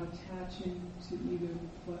just not attaching to either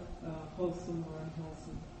wholesome or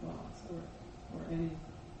unwholesome thoughts, or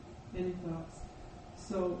any thoughts.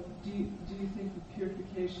 So, do you think the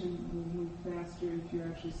purification will move faster if you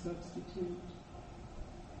actually substitute,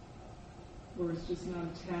 or it's just not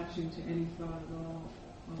attaching to any thought at all?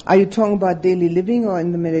 Are you talking about daily living or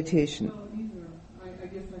in the meditation? Well, either. I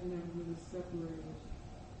guess I've never really separated.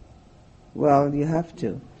 Well, you have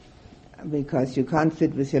to. because you can't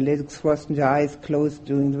sit with your legs crossed and your eyes closed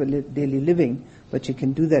during the daily living, but you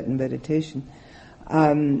can do that in meditation.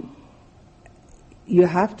 You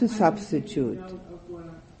have to substitute.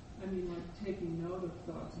 Taking note of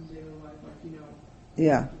thoughts in daily life,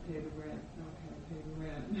 Yeah. pay the rent. Okay, pay the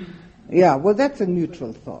rent. Yeah, well, that's a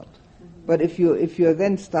neutral thought. But if you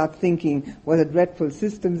then start thinking what a dreadful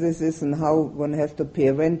system this is and how one has to pay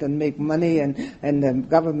rent and make money and the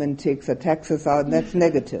government takes the taxes out, and that's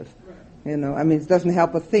negative. Right. It doesn't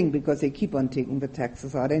help a thing because they keep on taking the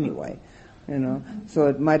taxes out anyway. So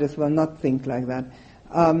it might as well not think like that.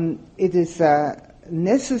 It is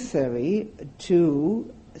necessary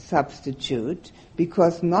to substitute,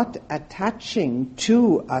 because not attaching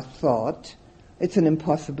to a thought, it's an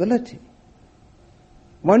impossibility.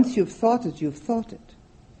 Once you've thought it, you've thought it.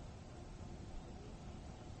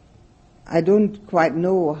 I don't quite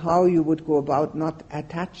know how you would go about not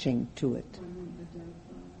attaching to it.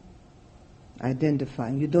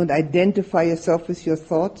 Identifying. You don't identify yourself with your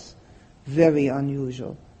thoughts? Very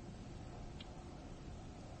unusual.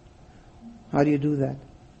 How do you do that?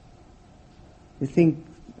 You think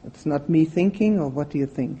it's not me thinking, or what do you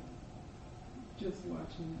think? Just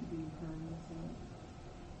watching the impermanence of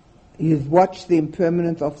it. You watch the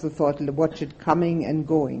impermanence of the thought, watch it coming and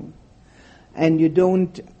going. And you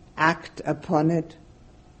don't act upon it.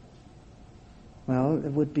 Well,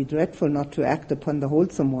 it would be dreadful not to act upon the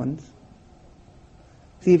wholesome ones.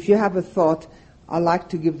 See, if you have a thought, I like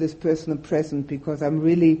to give this person a present because I'm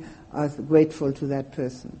really grateful to that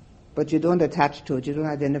person. But you don't attach to it, you don't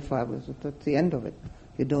identify with it. That's the end of it.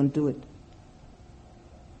 You don't do it.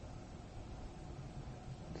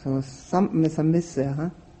 So something is amiss there, huh?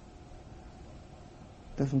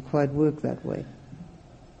 Doesn't quite work that way.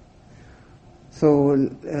 So,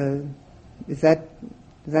 does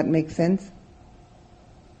that make sense?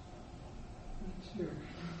 Not sure.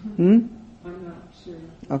 I'm not sure.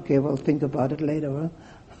 Okay, well, think about it later,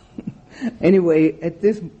 huh? Anyway, at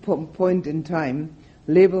this point in time,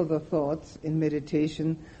 label the thoughts in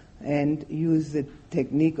meditation and use the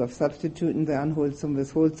technique of substituting the unwholesome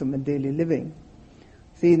with wholesome in daily living.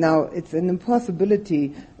 See, now, it's an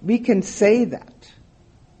impossibility. We can say that.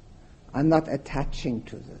 I'm not attaching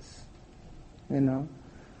to this.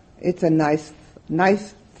 It's a nice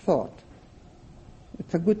thought.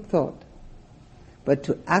 It's a good thought. But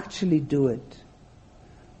to actually do it,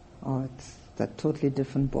 it's a totally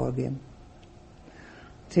different ballgame.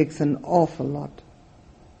 It takes an awful lot.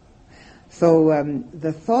 So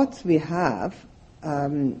the thoughts we have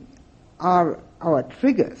are our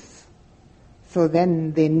triggers. So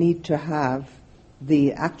then they need to have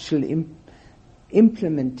the actual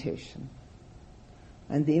implementation.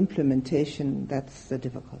 And the implementation, that's the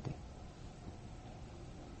difficulty.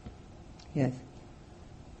 Yes?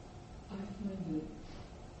 I find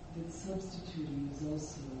that substituting is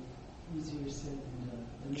also easier said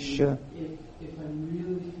than done. Sure. If I'm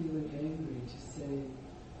really feeling angry, to say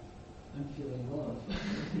I'm feeling love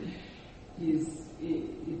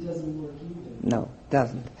it doesn't work either. No, it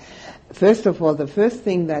doesn't. First of all, the first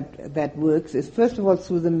thing that works is, first of all,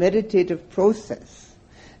 through the meditative process.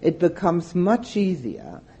 It becomes much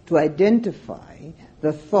easier to identify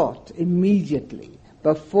the thought immediately,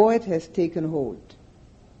 before it has taken hold.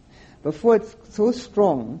 Before it's so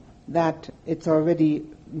strong that it's already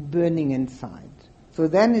burning inside. So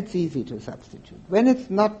then it's easy to substitute.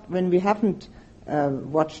 When we haven't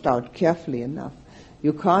watched out carefully enough,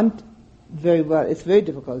 you can't it's very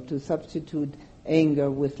difficult to substitute anger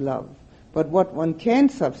with love. But what one can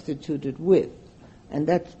substitute it with, and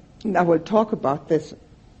I will talk about this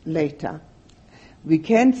later, we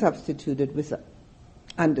can substitute it with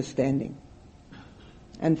understanding.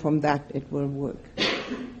 And from that it will work.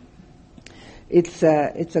 It's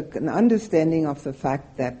an understanding of the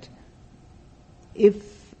fact that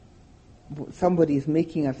if somebody is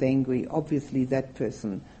making us angry, obviously that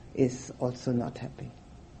person is also not happy.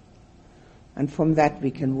 And from that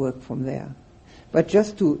we can work from there. But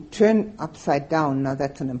just to turn upside down, now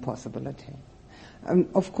that's an impossibility.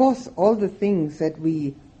 Of course, all the things that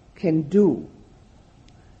we can do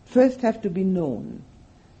first have to be known.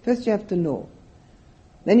 First you have to know.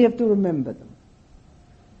 Then you have to remember them.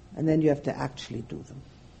 And then you have to actually do them.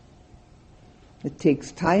 It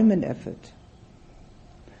takes time and effort.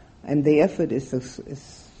 And the effort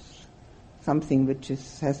is something which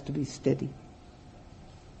has to be steady.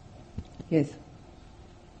 Yes?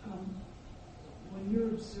 When you're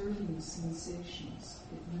observing sensations,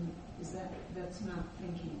 that's not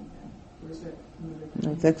thinking then? Or is that another kind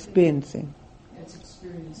No, it's experiencing. That's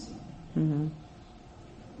experiencing. Mm-hmm.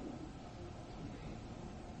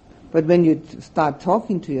 But when you start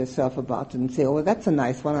talking to yourself about it and say, oh, that's a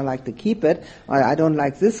nice one, I like to keep it, or I don't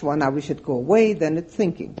like this one, I wish it'd go away, then it's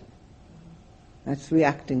thinking. That's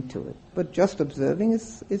reacting to it. But just observing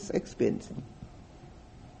is experiencing.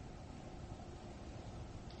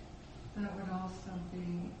 That would also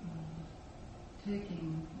be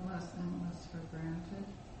taking less and less for granted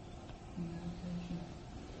in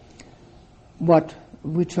meditation.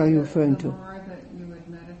 Which are you referring to? The more that you would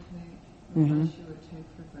meditate, the Mm-hmm. less you would take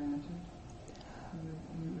for granted.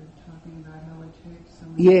 You were talking about how it takes so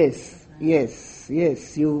much Yes, for granted.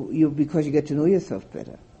 yes. You because you get to know yourself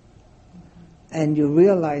better. And you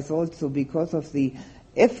realize also, because of the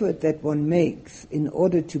effort that one makes in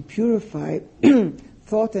order to purify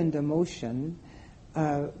thought and emotion,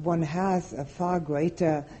 one has a far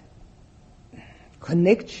greater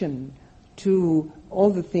connection to all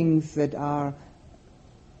the things that are,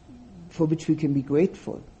 for which we can be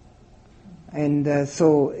grateful. And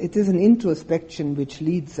so it is an introspection which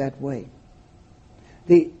leads that way.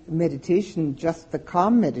 The meditation, just the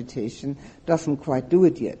calm meditation, doesn't quite do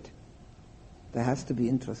it yet. There has to be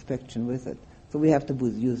introspection with it. So we have to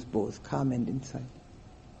use both calm and insight.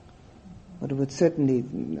 But it would certainly,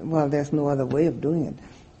 well, there's no other way of doing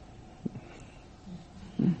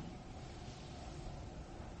it.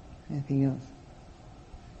 Anything else?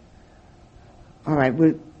 All right,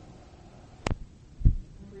 we'll...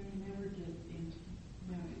 We never get into,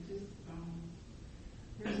 it just,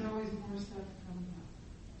 there's always more stuff coming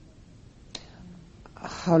up.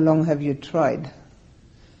 How long have you tried?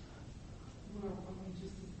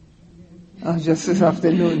 Oh, just this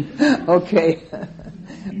afternoon. Okay.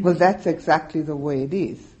 Well, that's exactly the way it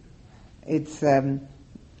is. It's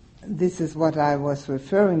this is what I was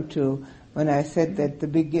referring to when I said that the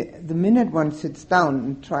minute one sits down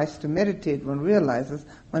and tries to meditate, one realizes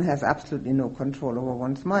one has absolutely no control over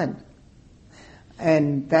one's mind.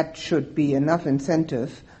 And that should be enough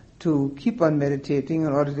incentive to keep on meditating in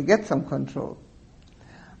order to get some control.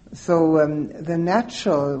 So the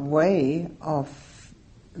natural way of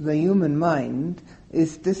the human mind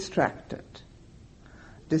is distracted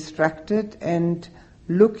and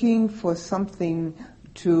looking for something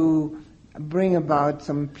to bring about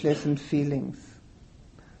some pleasant feelings,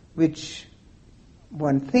 which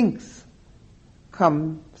one thinks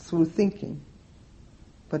come through thinking,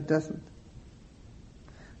 but doesn't.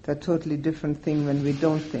 They're a totally different thing when we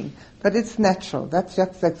don't think. But it's natural. That's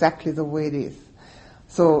just exactly the way it is.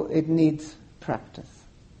 So it needs practice.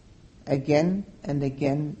 Again and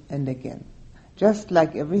again and again. Just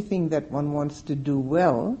like everything that one wants to do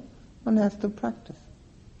well, one has to practice.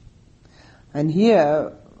 And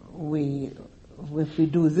here, if we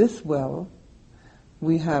do this well,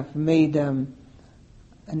 we have made an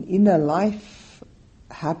inner life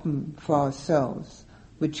happen for ourselves,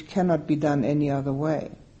 which cannot be done any other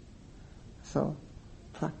way. So,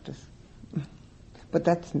 practice. But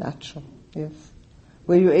that's natural, yes.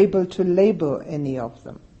 Were you able to label any of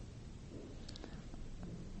them?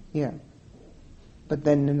 Yeah. But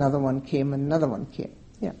then another one came and another one came.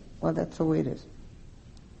 Yeah. Well, that's the way it is.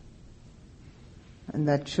 And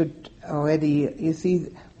that should already, you see,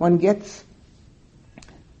 one gets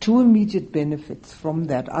two immediate benefits from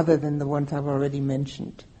that other than the ones I've already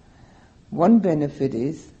mentioned. One benefit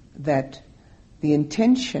is that the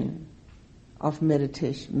intention of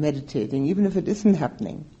meditating, even if it isn't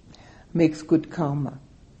happening, makes good karma.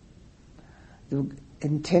 The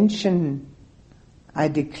intention, I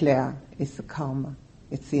declare, is the karma.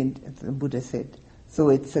 It's the Buddha said. So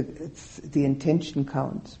it's the intention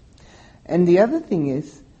counts. And the other thing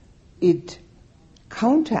is, it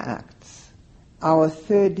counteracts our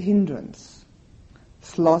third hindrance,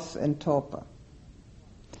 sloth and torpor.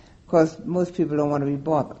 Because most people don't want to be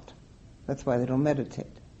bothered. That's why they don't meditate.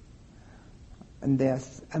 And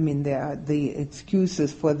the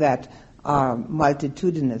excuses for that are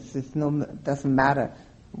multitudinous. Doesn't matter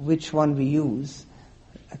which one we use,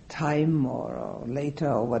 a time or later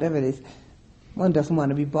or whatever it is. One doesn't want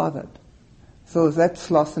to be bothered. So that's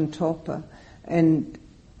sloth and torpor. And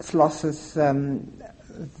sloth is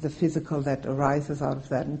the physical that arises out of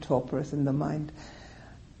that, and torpor is in the mind.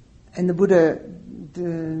 And the Buddha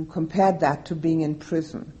compared that to being in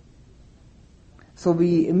prison. So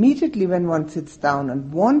we immediately, when one sits down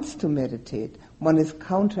and wants to meditate, one is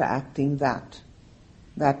counteracting that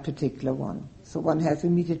particular one. So one has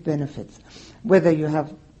immediate benefits. Whether you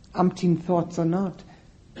have umpteen thoughts or not,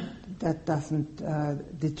 that doesn't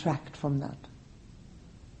detract from that.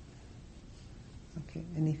 Okay,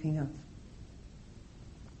 anything else?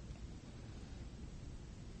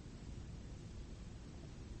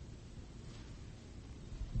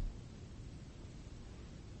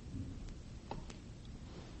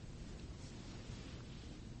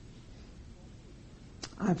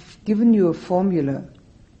 I've given you a formula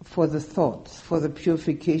for the thoughts, for the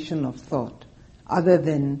purification of thought, other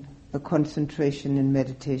than the concentration in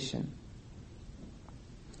meditation.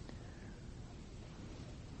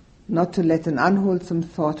 Not to let an unwholesome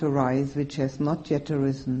thought arise which has not yet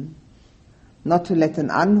arisen, not to let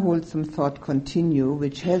an unwholesome thought continue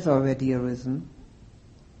which has already arisen,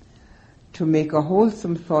 to make a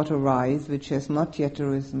wholesome thought arise which has not yet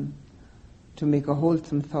arisen, to make a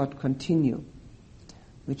wholesome thought continue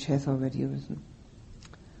which has already arisen.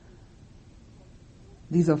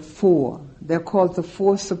 These are four. They're called the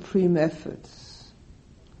four supreme efforts.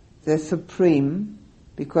 They're supreme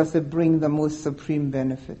because they bring the most supreme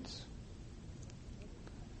benefits.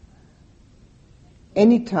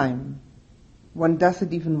 Anytime one does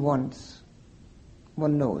it even once,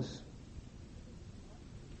 one knows.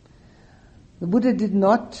 The Buddha did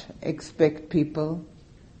not expect people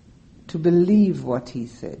to believe what he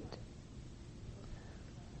said,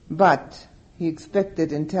 but he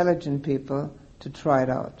expected intelligent people to try it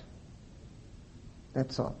out.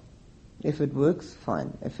 That's all. If it works,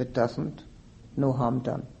 fine. If it doesn't, no harm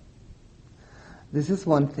done. This is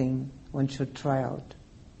one thing one should try out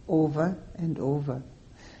over and over.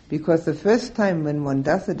 Because the first time when one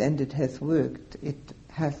does it and it has worked,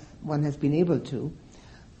 one has been able to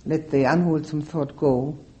let the unwholesome thought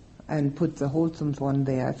go and put the wholesome one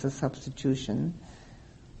there as a substitution,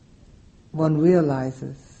 one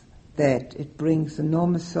realizes that it brings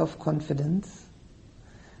enormous self-confidence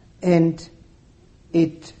and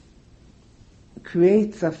it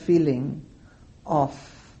creates a feeling of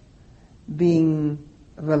being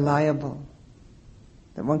reliable,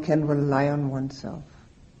 that one can rely on oneself.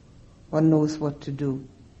 One knows what to do.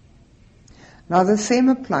 Now the same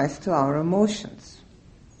applies to our emotions.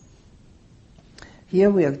 Here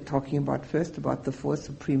we are talking first about the four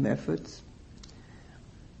supreme efforts,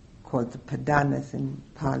 called the padanas in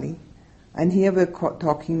Pali. And here we're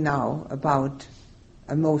talking now about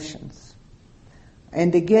emotions.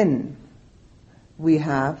 And again, we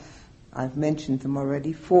have, I've mentioned them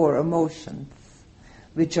already, four emotions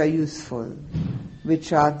which are useful,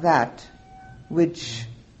 which are that which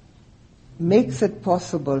makes it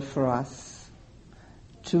possible for us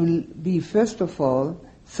to be, first of all,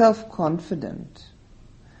 self-confident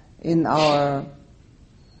in our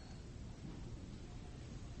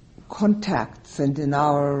contacts and in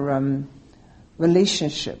our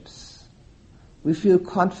relationships. We feel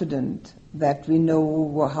confident that we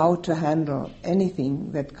know how to handle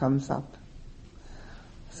anything that comes up.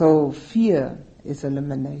 So fear is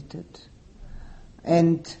eliminated.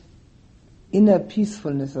 And inner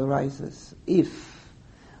peacefulness arises if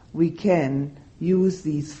we can use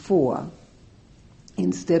these four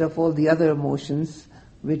instead of all the other emotions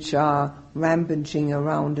which are rampaging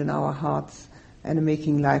around in our hearts and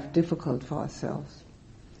making life difficult for ourselves.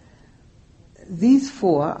 These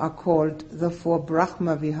four are called the four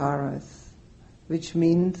Brahma Viharas, which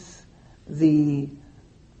means the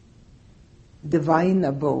divine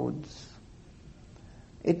abodes.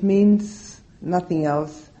 It means nothing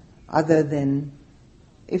else other than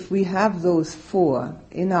if we have those four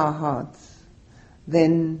in our hearts,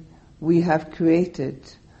 then we have created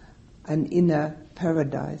an inner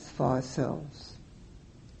paradise for ourselves.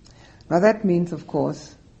 Now that means, of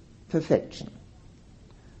course, perfection.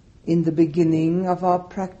 In the beginning of our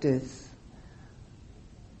practice,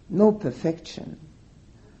 no perfection.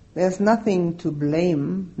 There's nothing to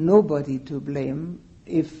blame, nobody to blame,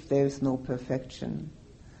 if there's no perfection.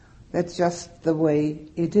 That's just the way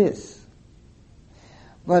it is.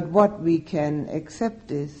 But what we can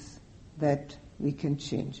accept is that we can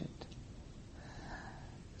change it.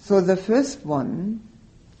 So the first one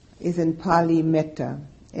is in Pali metta,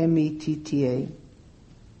 M-E-T-T-A.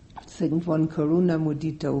 Second one, karuna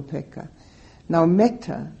mudita upekka. Now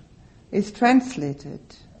metta is translated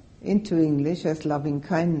into English as loving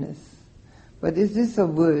kindness. But is this a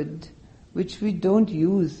word which we don't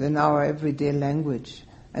use in our everyday language?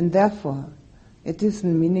 And therefore, it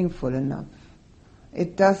isn't meaningful enough.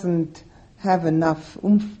 It doesn't have enough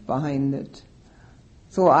oomph behind it.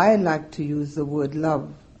 So I like to use the word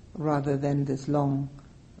love rather than this long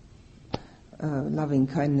loving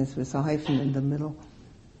kindness with a hyphen in the middle.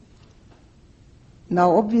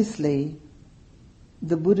 Now obviously,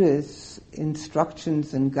 the Buddha's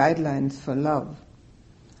instructions and guidelines for love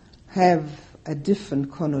have a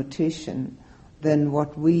different connotation than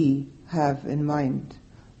what we have in mind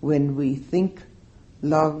when we think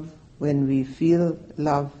love, when we feel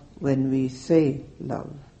love, when we say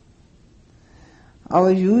love.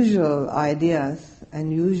 Our usual ideas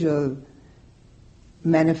and usual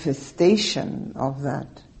manifestation of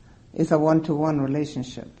that is a one-to-one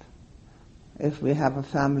relationship. If we have a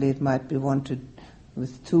family, it might be wanted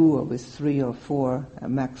with 2 or with 3 or 4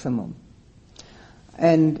 maximum.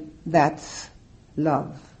 And that's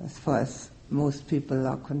love, as far as most people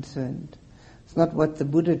are concerned. It's not what the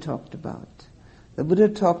Buddha talked about. The Buddha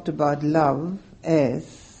talked about love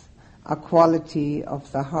as a quality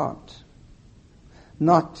of the heart,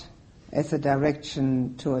 not as a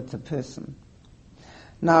direction towards a person.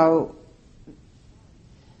 Now,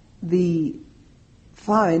 the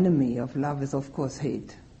far enemy of love is, of course,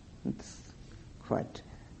 hate. It's quite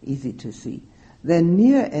easy to see. The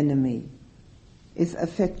near enemy is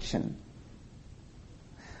affection.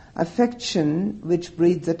 Affection which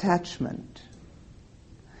breeds attachment.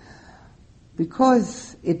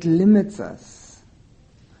 Because it limits us,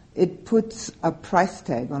 it puts a price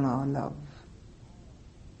tag on our love.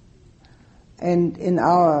 And in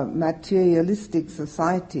our materialistic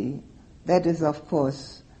society, that is, of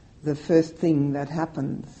course, the first thing that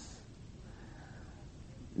happens.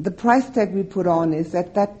 The price tag we put on is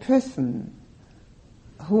that that person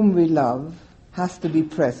whom we love has to be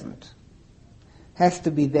present, has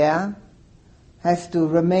to be there, has to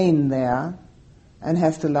remain there, and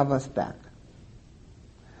has to love us back.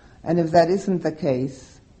 And if that isn't the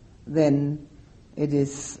case, then it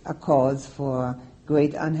is a cause for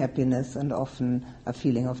great unhappiness and often a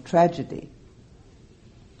feeling of tragedy.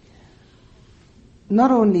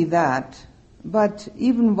 Not only that, but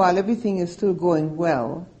even while everything is still going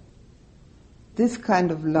well, this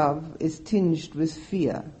kind of love is tinged with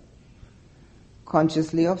fear,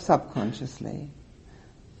 consciously or subconsciously.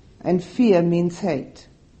 And fear means hate.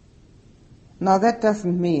 Now that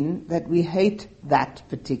doesn't mean that we hate that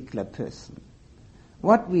particular person.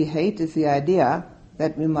 What we hate is the idea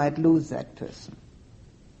that we might lose that person.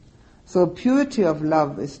 So purity of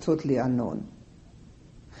love is totally unknown.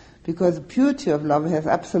 Because purity of love has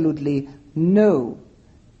absolutely no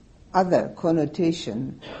other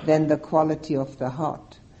connotation than the quality of the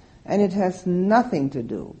heart. And it has nothing to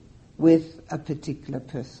do with a particular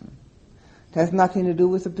person. It has nothing to do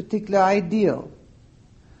with a particular ideal.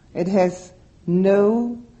 It has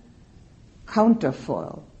no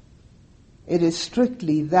counterfoil. It is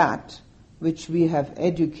strictly that which we have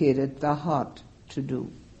educated the heart to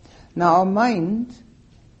do. Now our mind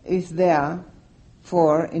is there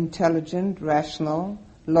for intelligent, rational,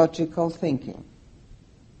 logical thinking.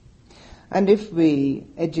 And if we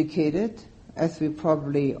educate it, as we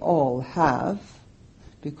probably all have,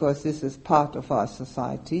 because this is part of our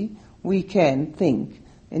society, we can think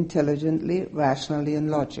intelligently, rationally, and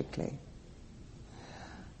logically.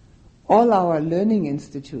 All our learning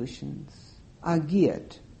institutions are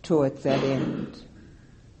geared towards that end.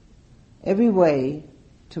 Every way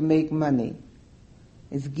to make money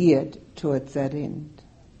is geared towards that end.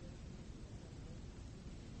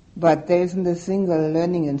 But there isn't a single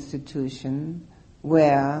learning institution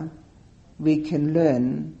where we can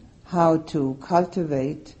learn how to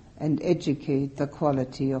cultivate and educate the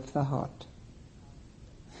quality of the heart.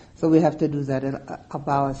 So we have to do that of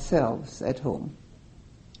ourselves at home.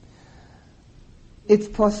 It's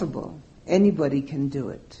possible. Anybody can do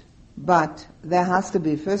it. But there has to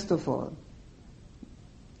be, first of all,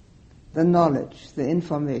 the knowledge, the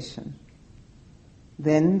information.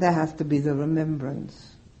 Then there has to be the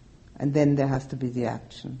remembrance. And then there has to be the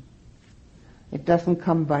action. It doesn't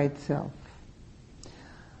come by itself.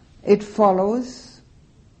 It follows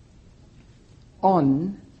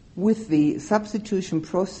on with the substitution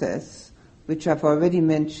process, which I've already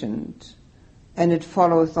mentioned, and it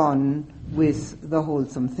follows on with the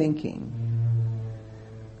wholesome thinking.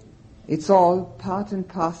 It's all part and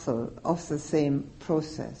parcel of the same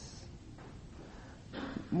process.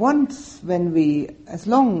 As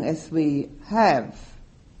long as we have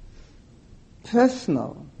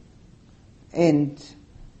personal and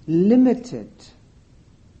limited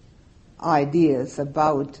ideas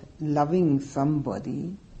about loving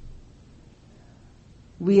somebody,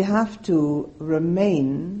 we have to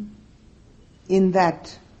remain in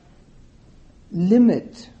that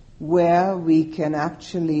limit where we can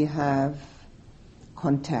actually have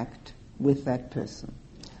contact with that person.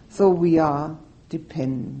 So we are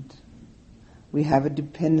dependent. We have a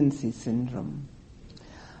dependency syndrome.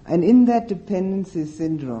 And in that dependency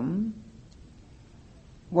syndrome,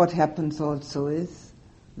 what happens also is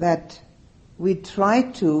that we try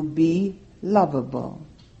to be lovable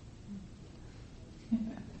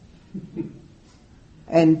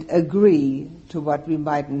and agree to what we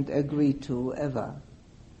mightn't agree to ever,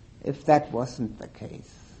 if that wasn't the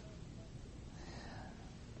case.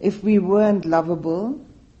 If we weren't lovable,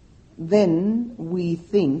 then we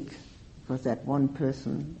think, because that one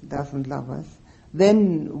person doesn't love us,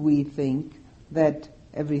 then we think that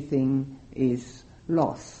everything is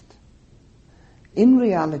lost. In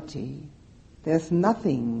reality, there's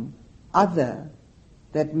nothing other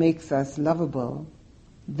that makes us lovable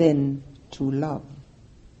than to love.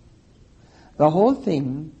 The whole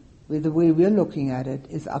thing, with the way we're looking at it,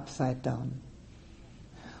 is upside down.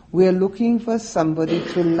 We're looking for somebody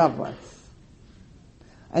to love us.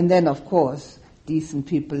 And then, of course, decent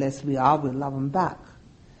people as we are, will love them back.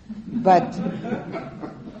 But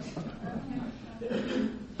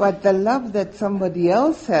the love that somebody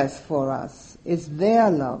else has for us is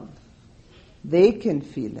their love. They can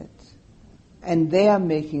feel it. And they are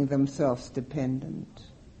making themselves dependent.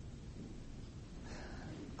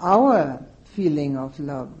 Our feeling of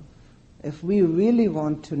love, if we really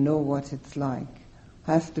want to know what it's like,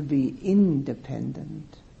 has to be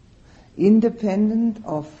independent. Independent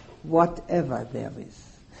of whatever there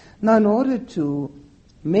is. Now, in order to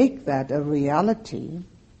make that a reality,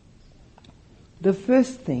 the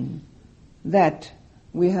first thing that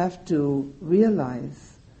we have to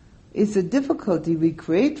realize is the difficulty we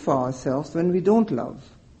create for ourselves when we don't love.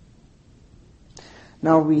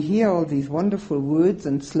 Now, we hear all these wonderful words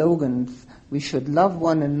and slogans. We should love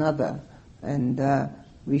one another, and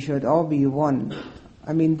we should all be one.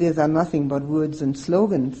 I mean, these are nothing but words and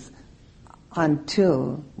slogans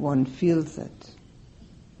until one feels it.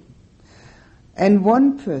 And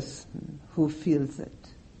one person who feels it,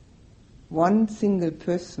 one single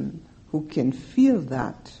person who can feel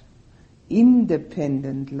that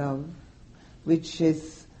independent love, which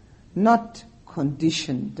is not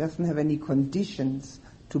conditioned, doesn't have any conditions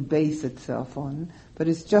to base itself on, but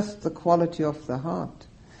it's just the quality of the heart,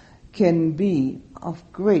 can be of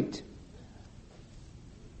great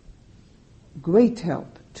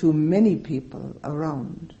help to many people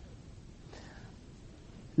around.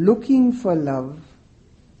 Looking for love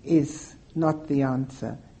is not the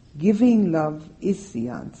answer. Giving love is the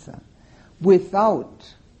answer,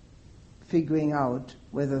 without figuring out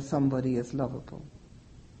whether somebody is lovable.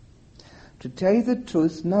 To tell you the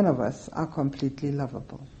truth, none of us are completely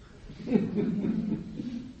lovable.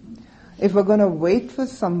 If we're going to wait for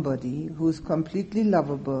somebody who's completely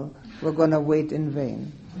lovable, we're going to wait in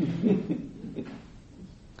vain.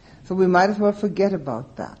 So we might as well forget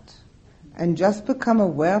about that and just become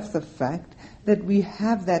aware of the fact that we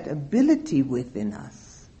have that ability within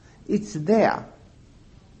us. It's there.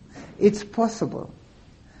 It's possible.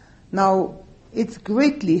 Now, it's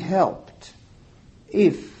greatly helped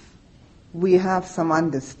if we have some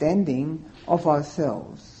understanding of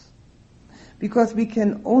ourselves, because we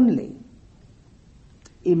can only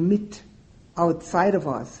emit outside of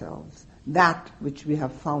ourselves that which we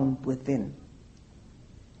have found within.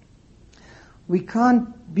 We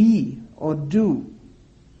can't be or do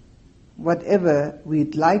whatever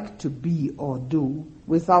we'd like to be or do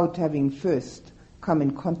without having first come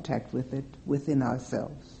in contact with it within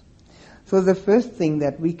ourselves. So the first thing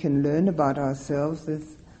that we can learn about ourselves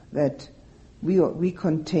is that we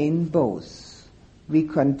contain both. We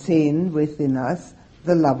contain within us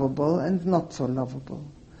the lovable and not so lovable.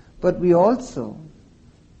 But we also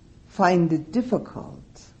find it difficult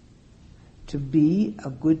to be a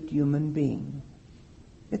good human being.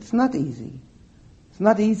 It's not easy. It's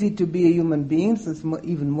not easy to be a human being, so it's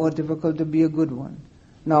even more difficult to be a good one.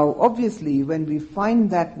 Now, obviously, when we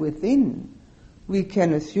find that within, we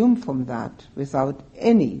can assume from that without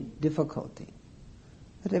any difficulty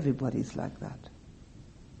that everybody's like that.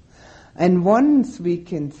 And once we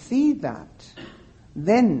can see that,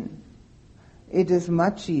 then it is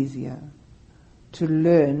much easier to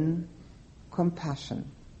learn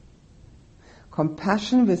compassion.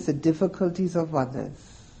 Compassion with the difficulties of others.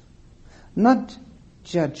 Not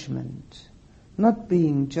judgment, not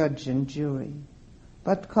being judge and jury,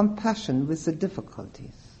 but compassion with the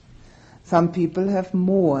difficulties. Some people have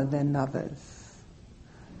more than others.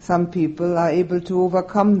 Some people are able to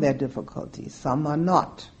overcome their difficulties. Some are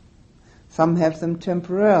not. Some have them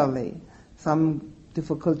temporarily. Some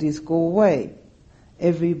difficulties go away.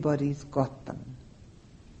 Everybody's got them.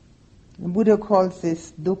 The Buddha calls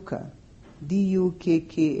this dukkha,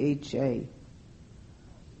 D-U-K-K-H-A.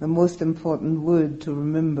 The most important word to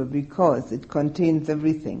remember because it contains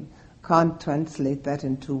everything. Can't translate that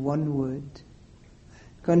into one word.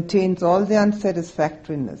 It contains all the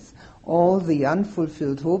unsatisfactoriness, all the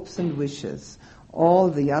unfulfilled hopes and wishes, all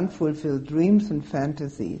the unfulfilled dreams and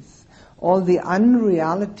fantasies, all the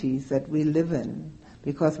unrealities that we live in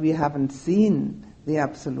because we haven't seen the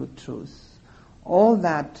absolute truth. All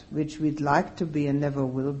that which we'd like to be and never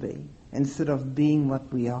will be, instead of being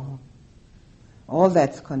what we are. All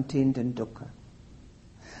that's contained in dukkha.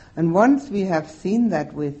 And once we have seen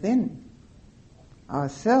that within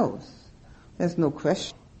ourselves, there's no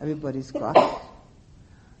question. Everybody's got it.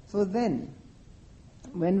 So then,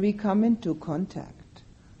 when we come into contact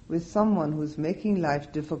with someone who's making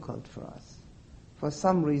life difficult for us, for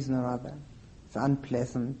some reason or other, it's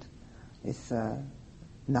unpleasant, it's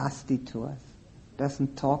nasty to us,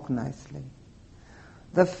 doesn't talk nicely,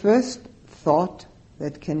 the first thought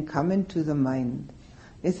that can come into the mind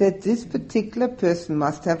is that this particular person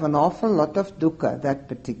must have an awful lot of dukkha that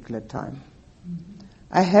particular time.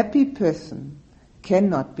 A happy person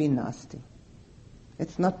cannot be nasty.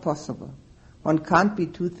 It's not possible. One can't be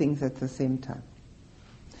two things at the same time.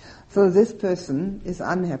 So this person is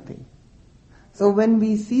unhappy. So when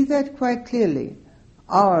we see that quite clearly,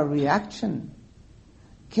 our reaction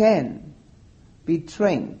can be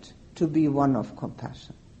trained to be one of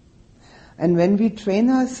compassion. And when we train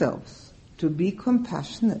ourselves to be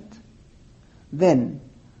compassionate, then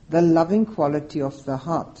the loving quality of the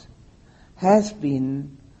heart has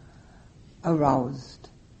been aroused,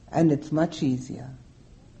 and it's much easier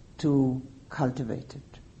to cultivate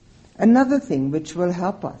it. Another thing which will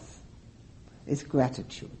help us is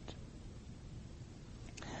gratitude.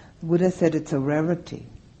 The Buddha said it's a rarity.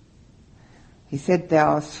 He said there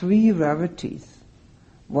are 3 rarities.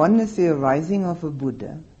 One is the arising of a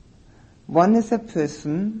Buddha, one is a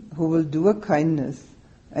person who will do a kindness,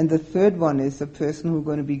 and the third one is a person who's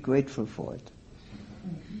going to be grateful for it.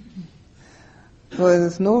 So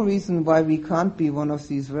there's no reason why we can't be one of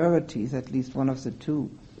these rarities, at least one of the 2.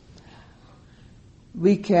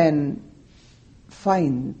 We can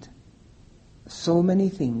find so many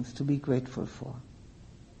things to be grateful for.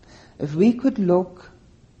 If we could look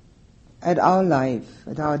at our life,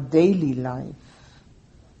 at our daily life,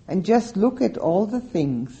 and just look at all the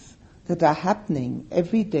things that are happening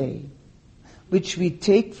every day, which we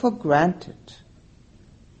take for granted,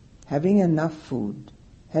 having enough food,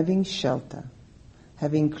 having shelter,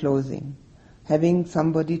 having clothing, having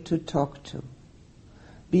somebody to talk to,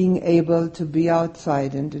 being able to be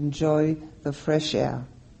outside and enjoy the fresh air,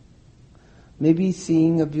 maybe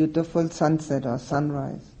seeing a beautiful sunset or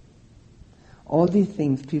sunrise. All these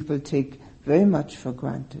things people take very much for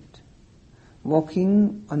granted.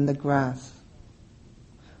 Walking on the grass.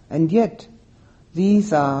 And yet,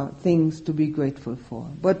 these are things to be grateful for.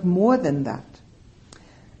 But more than that,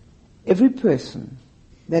 every person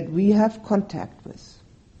that we have contact with,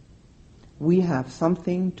 we have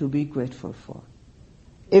something to be grateful for.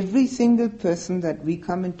 Every single person that we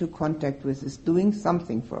come into contact with is doing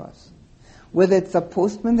something for us. Whether it's a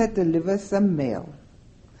postman that delivers some mail,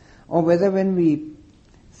 or whether when we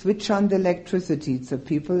switch on the electricity, it's the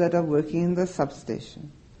people that are working in the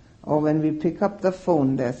substation. Or when we pick up the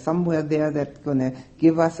phone, there's somewhere there that's going to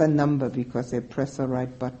give us a number because they press the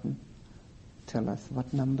right button. Tell us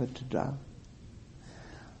what number to dial.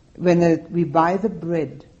 When we buy the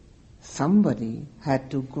bread, somebody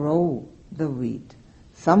had to grow the wheat.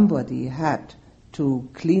 Somebody had to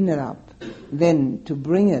clean it up, then to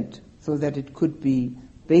bring it so that it could be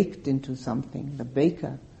baked into something. The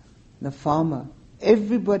baker, the farmer,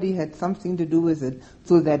 everybody had something to do with it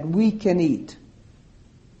so that we can eat.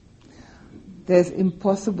 There's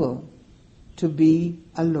impossible to be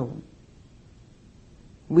alone.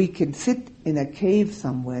 We can sit in a cave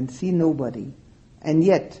somewhere and see nobody, and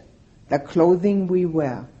yet the clothing we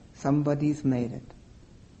wear, somebody's made it.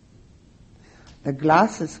 The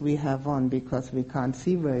glasses we have on because we can't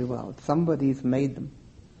see very well, somebody's made them.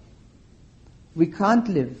 We can't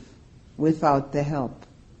live without the help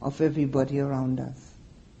of everybody around us.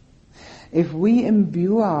 If we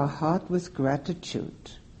imbue our heart with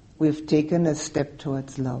gratitude, we've taken a step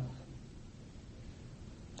towards love.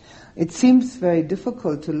 It seems very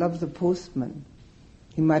difficult to love the postman.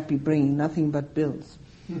 He might be bringing nothing but bills.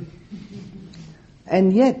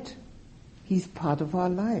 And yet, he's part of our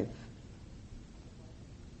life.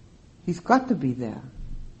 He's got to be there.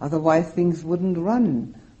 Otherwise things wouldn't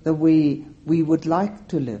run the way we would like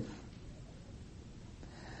to live.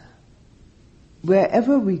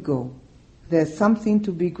 Wherever we go, there's something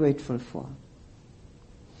to be grateful for.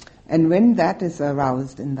 And when that is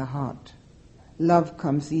aroused in the heart, love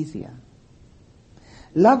comes easier.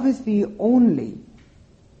 Love is the only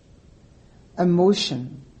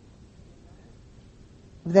emotion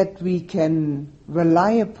that we can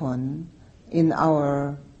rely upon in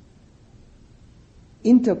our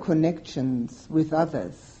interconnections with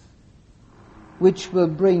others, which will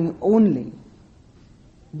bring only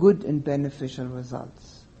good and beneficial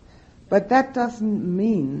results. But that doesn't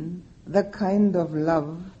mean the kind of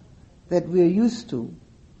love that we're used to,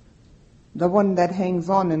 the one that hangs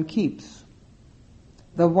on and keeps,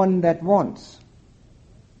 the one that wants.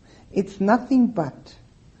 It's nothing but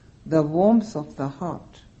the warmth of the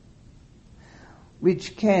heart,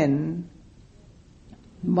 which can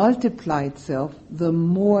multiply itself the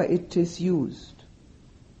more it is used.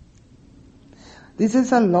 This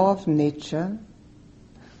is a law of nature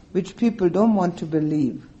which people don't want to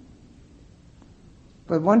believe.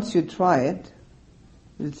 But once you try it,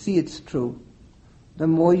 you'll see it's true. The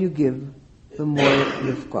more you give, the more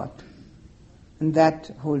you've got. And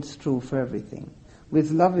that holds true for everything.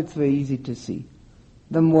 With love, it's very easy to see.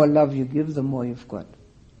 The more love you give, the more you've got.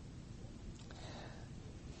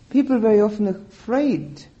 People are very often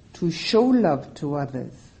afraid to show love to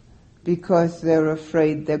others because they're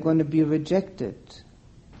afraid they're going to be rejected.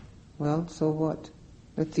 Well, so what?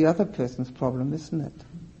 That's the other person's problem, isn't it?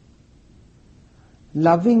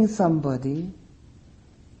 Loving somebody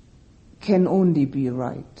can only be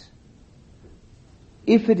right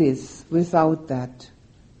if it is without that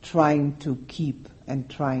trying to keep and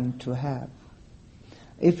trying to have.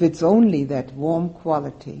 If it's only that warm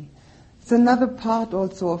quality. It's another part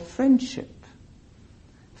also of friendship.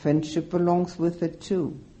 Friendship belongs with it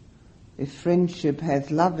too. If friendship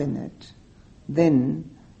has love in it,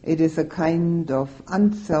 then it is a kind of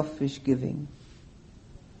unselfish giving.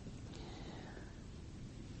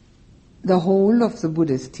 The whole of the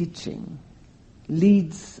Buddha's teaching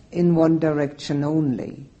leads in one direction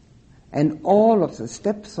only, and all of the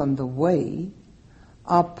steps on the way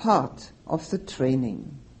are part of the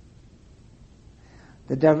training.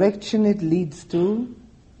 The direction it leads to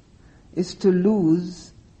is to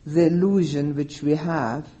lose the illusion which we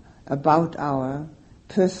have about our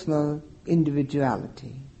personal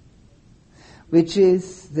individuality, which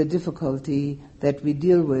is the difficulty that we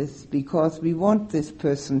deal with because we want this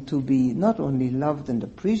person to be not only loved and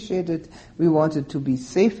appreciated, we want it to be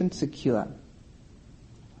safe and secure.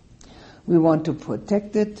 We want to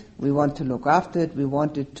protect it, we want to look after it, we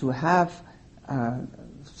want it to have a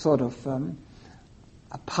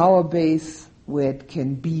power base where it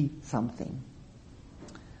can be something.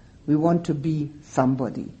 We want to be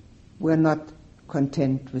somebody. We're not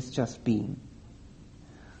content with just being.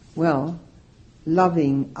 Well,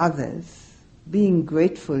 loving others, being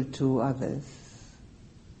grateful to others,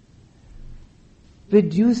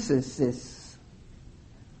 reduces this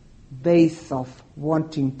base of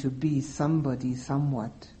wanting to be somebody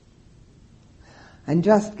somewhat, and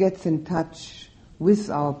just gets in touch with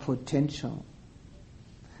our potential,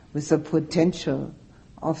 with the potential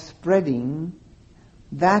of spreading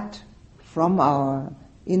that from our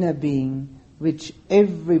inner being which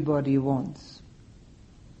everybody wants.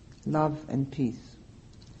 Love and peace.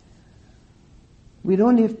 We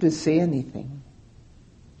don't have to say anything.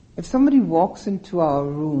 If somebody walks into our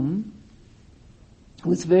room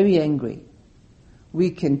who's very angry,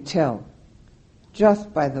 we can tell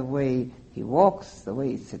just by the way he walks, the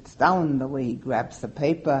way he sits down, the way he grabs the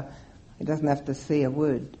paper. He doesn't have to say a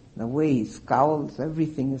word. The way he scowls,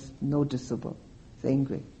 everything is noticeable. He's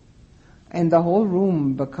angry. And the whole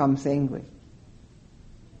room becomes angry.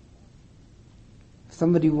 If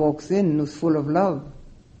somebody walks in who's full of love,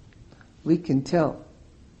 we can tell.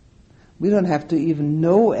 We don't have to even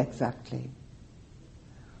know exactly.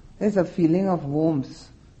 There's a feeling of warmth,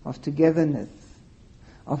 of togetherness,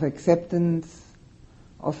 of acceptance,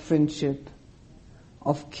 of friendship,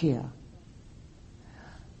 of care.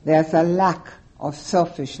 There's a lack of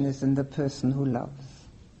selfishness in the person who loves.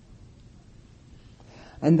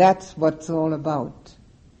 And that's what it's all about.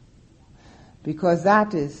 Because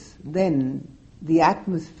that is then the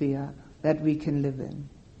atmosphere that we can live in.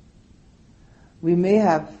 We may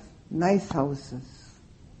have nice houses,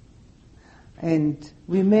 and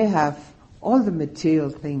we may have all the material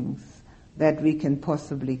things that we can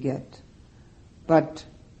possibly get, but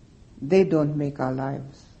they don't make our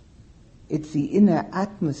lives. It's the inner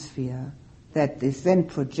atmosphere that is then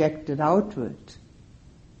projected outward.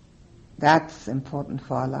 That's important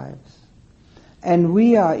for our lives. And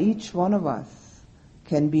we are, each one of us,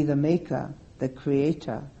 can be the maker, the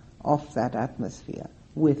creator of that atmosphere,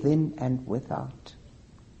 within and without.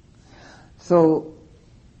 So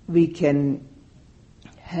we can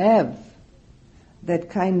have that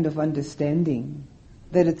kind of understanding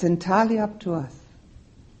that it's entirely up to us,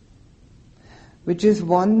 which is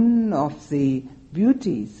one of the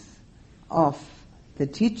beauties of the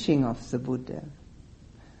teaching of the Buddha.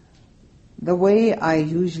 The way I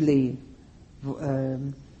usually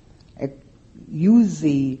use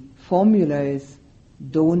the formula is,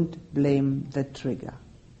 don't blame the trigger.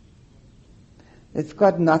 It's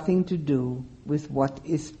got nothing to do with what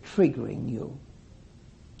is triggering you.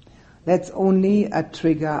 That's only a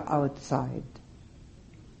trigger outside.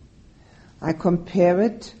 I compare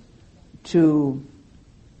it to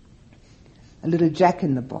a little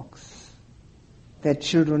jack-in-the-box that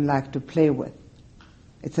children like to play with.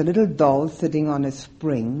 It's a little doll sitting on a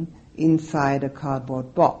spring inside a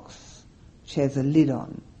cardboard box, which has a lid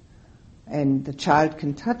on. And the child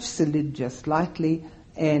can touch the lid just lightly,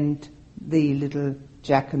 and the little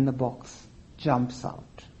jack-in-the-box jumps out.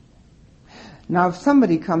 Now, if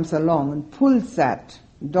somebody comes along and pulls that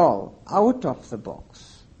doll out of the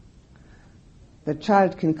box, the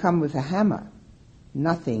child can come with a hammer.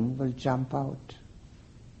 Nothing will jump out.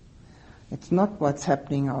 It's not what's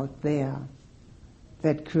happening out there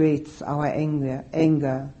that creates our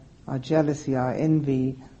anger, our jealousy, our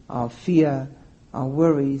envy, our fear, our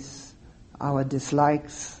worries, our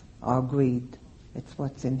dislikes, our greed. It's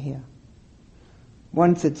what's in here.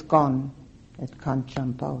 Once it's gone, it can't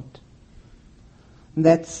jump out.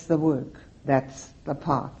 That's the work. That's the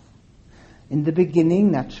path. In the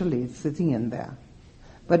beginning, naturally, it's sitting in there.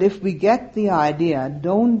 But if we get the idea,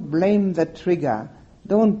 don't blame the trigger,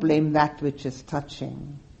 don't blame that which is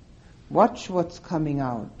touching. Watch what's coming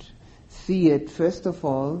out. See it, first of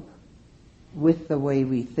all, with the way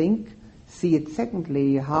we think. See it,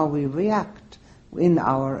 secondly, how we react in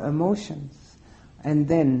our emotions. And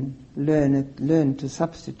then learn to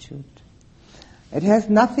substitute. It has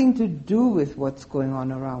nothing to do with what's going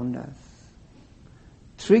on around us.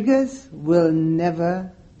 Triggers will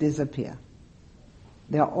never disappear.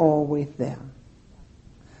 They're always there.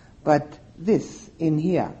 But this in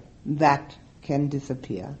here, that can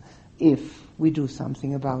disappear if we do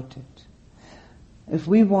something about it. If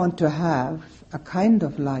we want to have a kind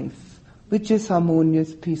of life which is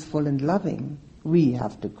harmonious, peaceful and loving, we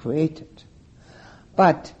have to create it.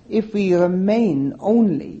 But if we remain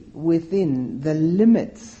only within the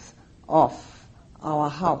limits of our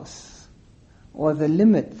house or the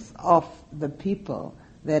limits of the people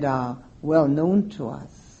that are well known to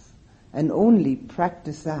us and only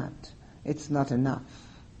practice that, it's not enough.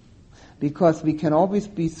 Because we can always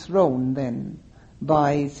be thrown then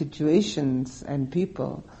by situations and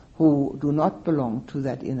people who do not belong to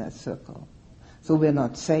that inner circle. So we're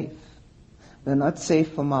not safe. We're not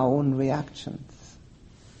safe from our own reactions.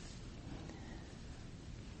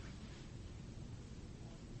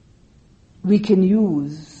 We can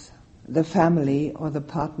use the family or the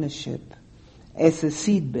partnership as a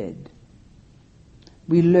seedbed.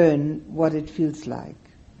 We learn what it feels like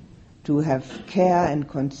to have care and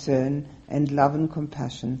concern and love and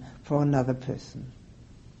compassion for another person.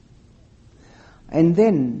 And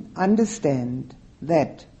then understand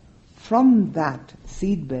that from that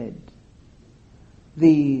seedbed,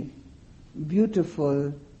 the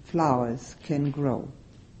beautiful flowers can grow.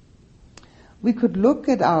 We could look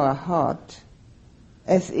at our heart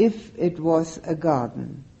as if it was a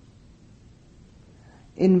garden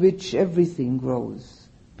in which everything grows,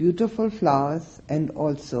 beautiful flowers and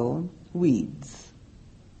also weeds.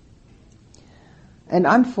 And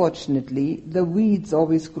unfortunately, the weeds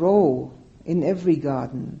always grow in every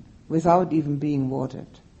garden without even being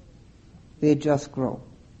watered. They just grow.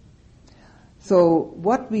 So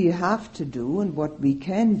what we have to do and what we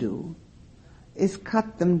can do is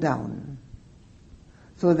cut them down,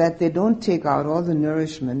 so that they don't take out all the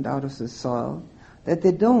nourishment out of the soil, that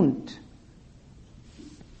they don't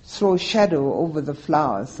throw shadow over the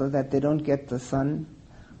flowers so that they don't get the sun,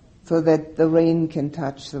 so that the rain can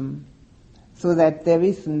touch them, so that there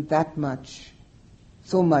isn't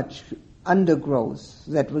so much undergrowth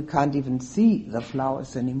that we can't even see the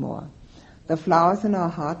flowers anymore. The flowers in our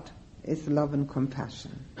heart is love and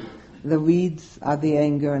compassion. The weeds are the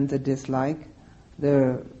anger and the dislike,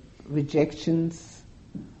 the rejections,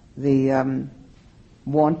 the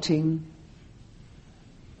wanting,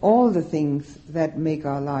 all the things that make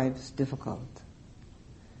our lives difficult.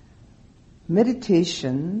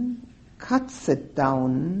 Meditation cuts it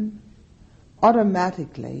down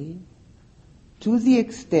automatically to the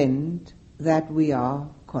extent that we are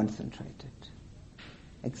concentrated.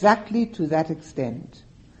 Exactly to that extent.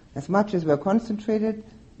 As much as we're concentrated,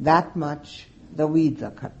 that much the weeds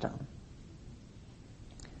are cut down.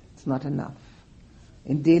 It's not enough.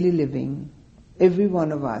 In daily living, every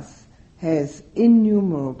one of us has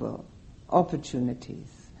innumerable opportunities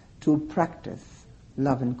to practice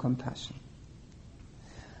love and compassion.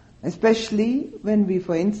 Especially when we,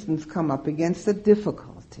 for instance, come up against a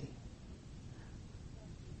difficult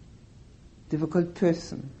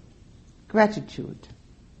person. Gratitude.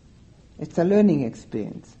 It's a learning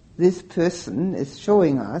experience. This person is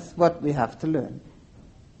showing us what we have to learn.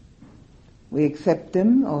 We accept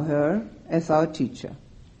him or her as our teacher.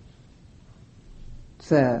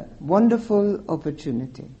 It's a wonderful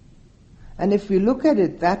opportunity. And if we look at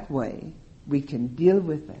it that way, we can deal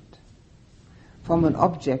with it from an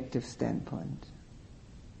objective standpoint.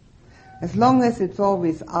 As long as it's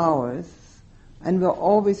always ours, and we're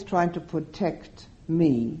always trying to protect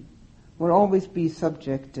me, will always be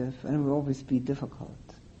subjective and will always be difficult.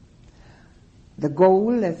 The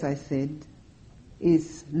goal, as I said,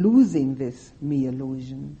 is losing this me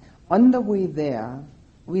illusion. On the way there,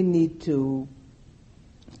 we need to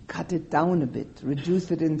cut it down a bit,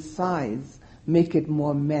 reduce it in size, make it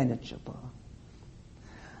more manageable.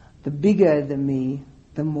 The bigger the me,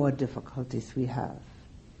 the more difficulties we have.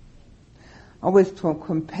 I always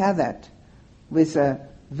compare that with a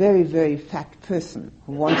very, very fat person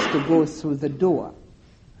who wants to go through the door.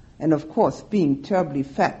 And of course, being terribly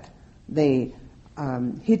fat, they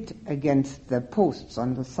hit against the posts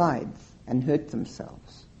on the sides and hurt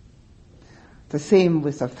themselves. The same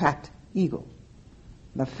with a fat ego.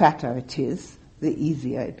 The fatter it is, the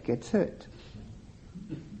easier it gets hurt.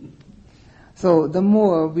 So the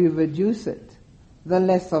more we reduce it, the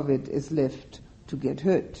less of it is left to get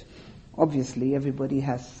hurt. Obviously, everybody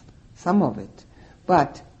has some of it.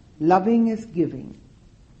 But loving is giving.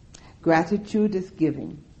 Gratitude is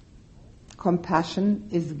giving. Compassion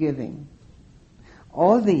is giving.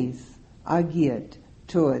 All these are geared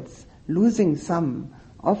towards losing some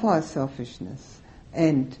of our selfishness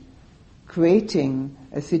and creating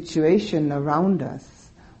a situation around us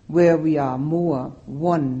where we are more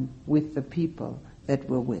one with the people that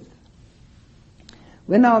we're with.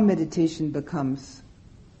 When our meditation becomes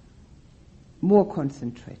more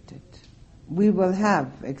concentrated, we will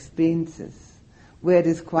have experiences where it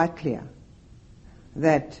is quite clear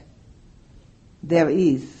that there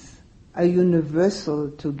is a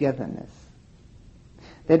universal togetherness.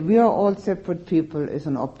 That we are all separate people is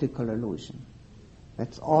an optical illusion.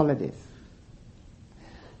 That's all it is.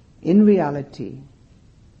 In reality,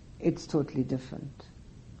 it's totally different.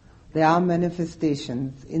 There are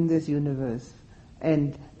manifestations in this universe,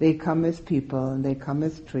 and they come as people, and they come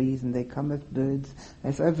as trees, and they come as birds,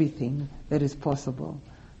 as everything that is possible.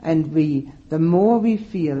 And the more we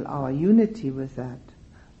feel our unity with that,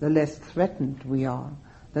 the less threatened we are,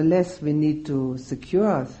 the less we need to secure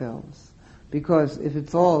ourselves. Because if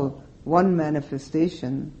it's all one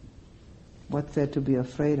manifestation, what's there to be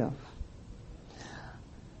afraid of?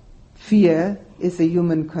 Fear is a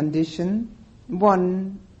human condition,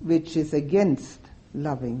 one which is against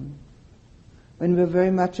loving. When we're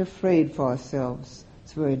very much afraid for ourselves,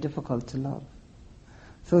 it's very difficult to love.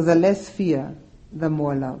 So the less fear, the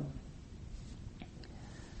more love.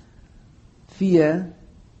 Fear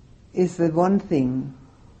is the one thing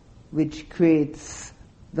which creates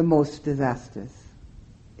the most disasters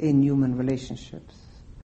in human relationships.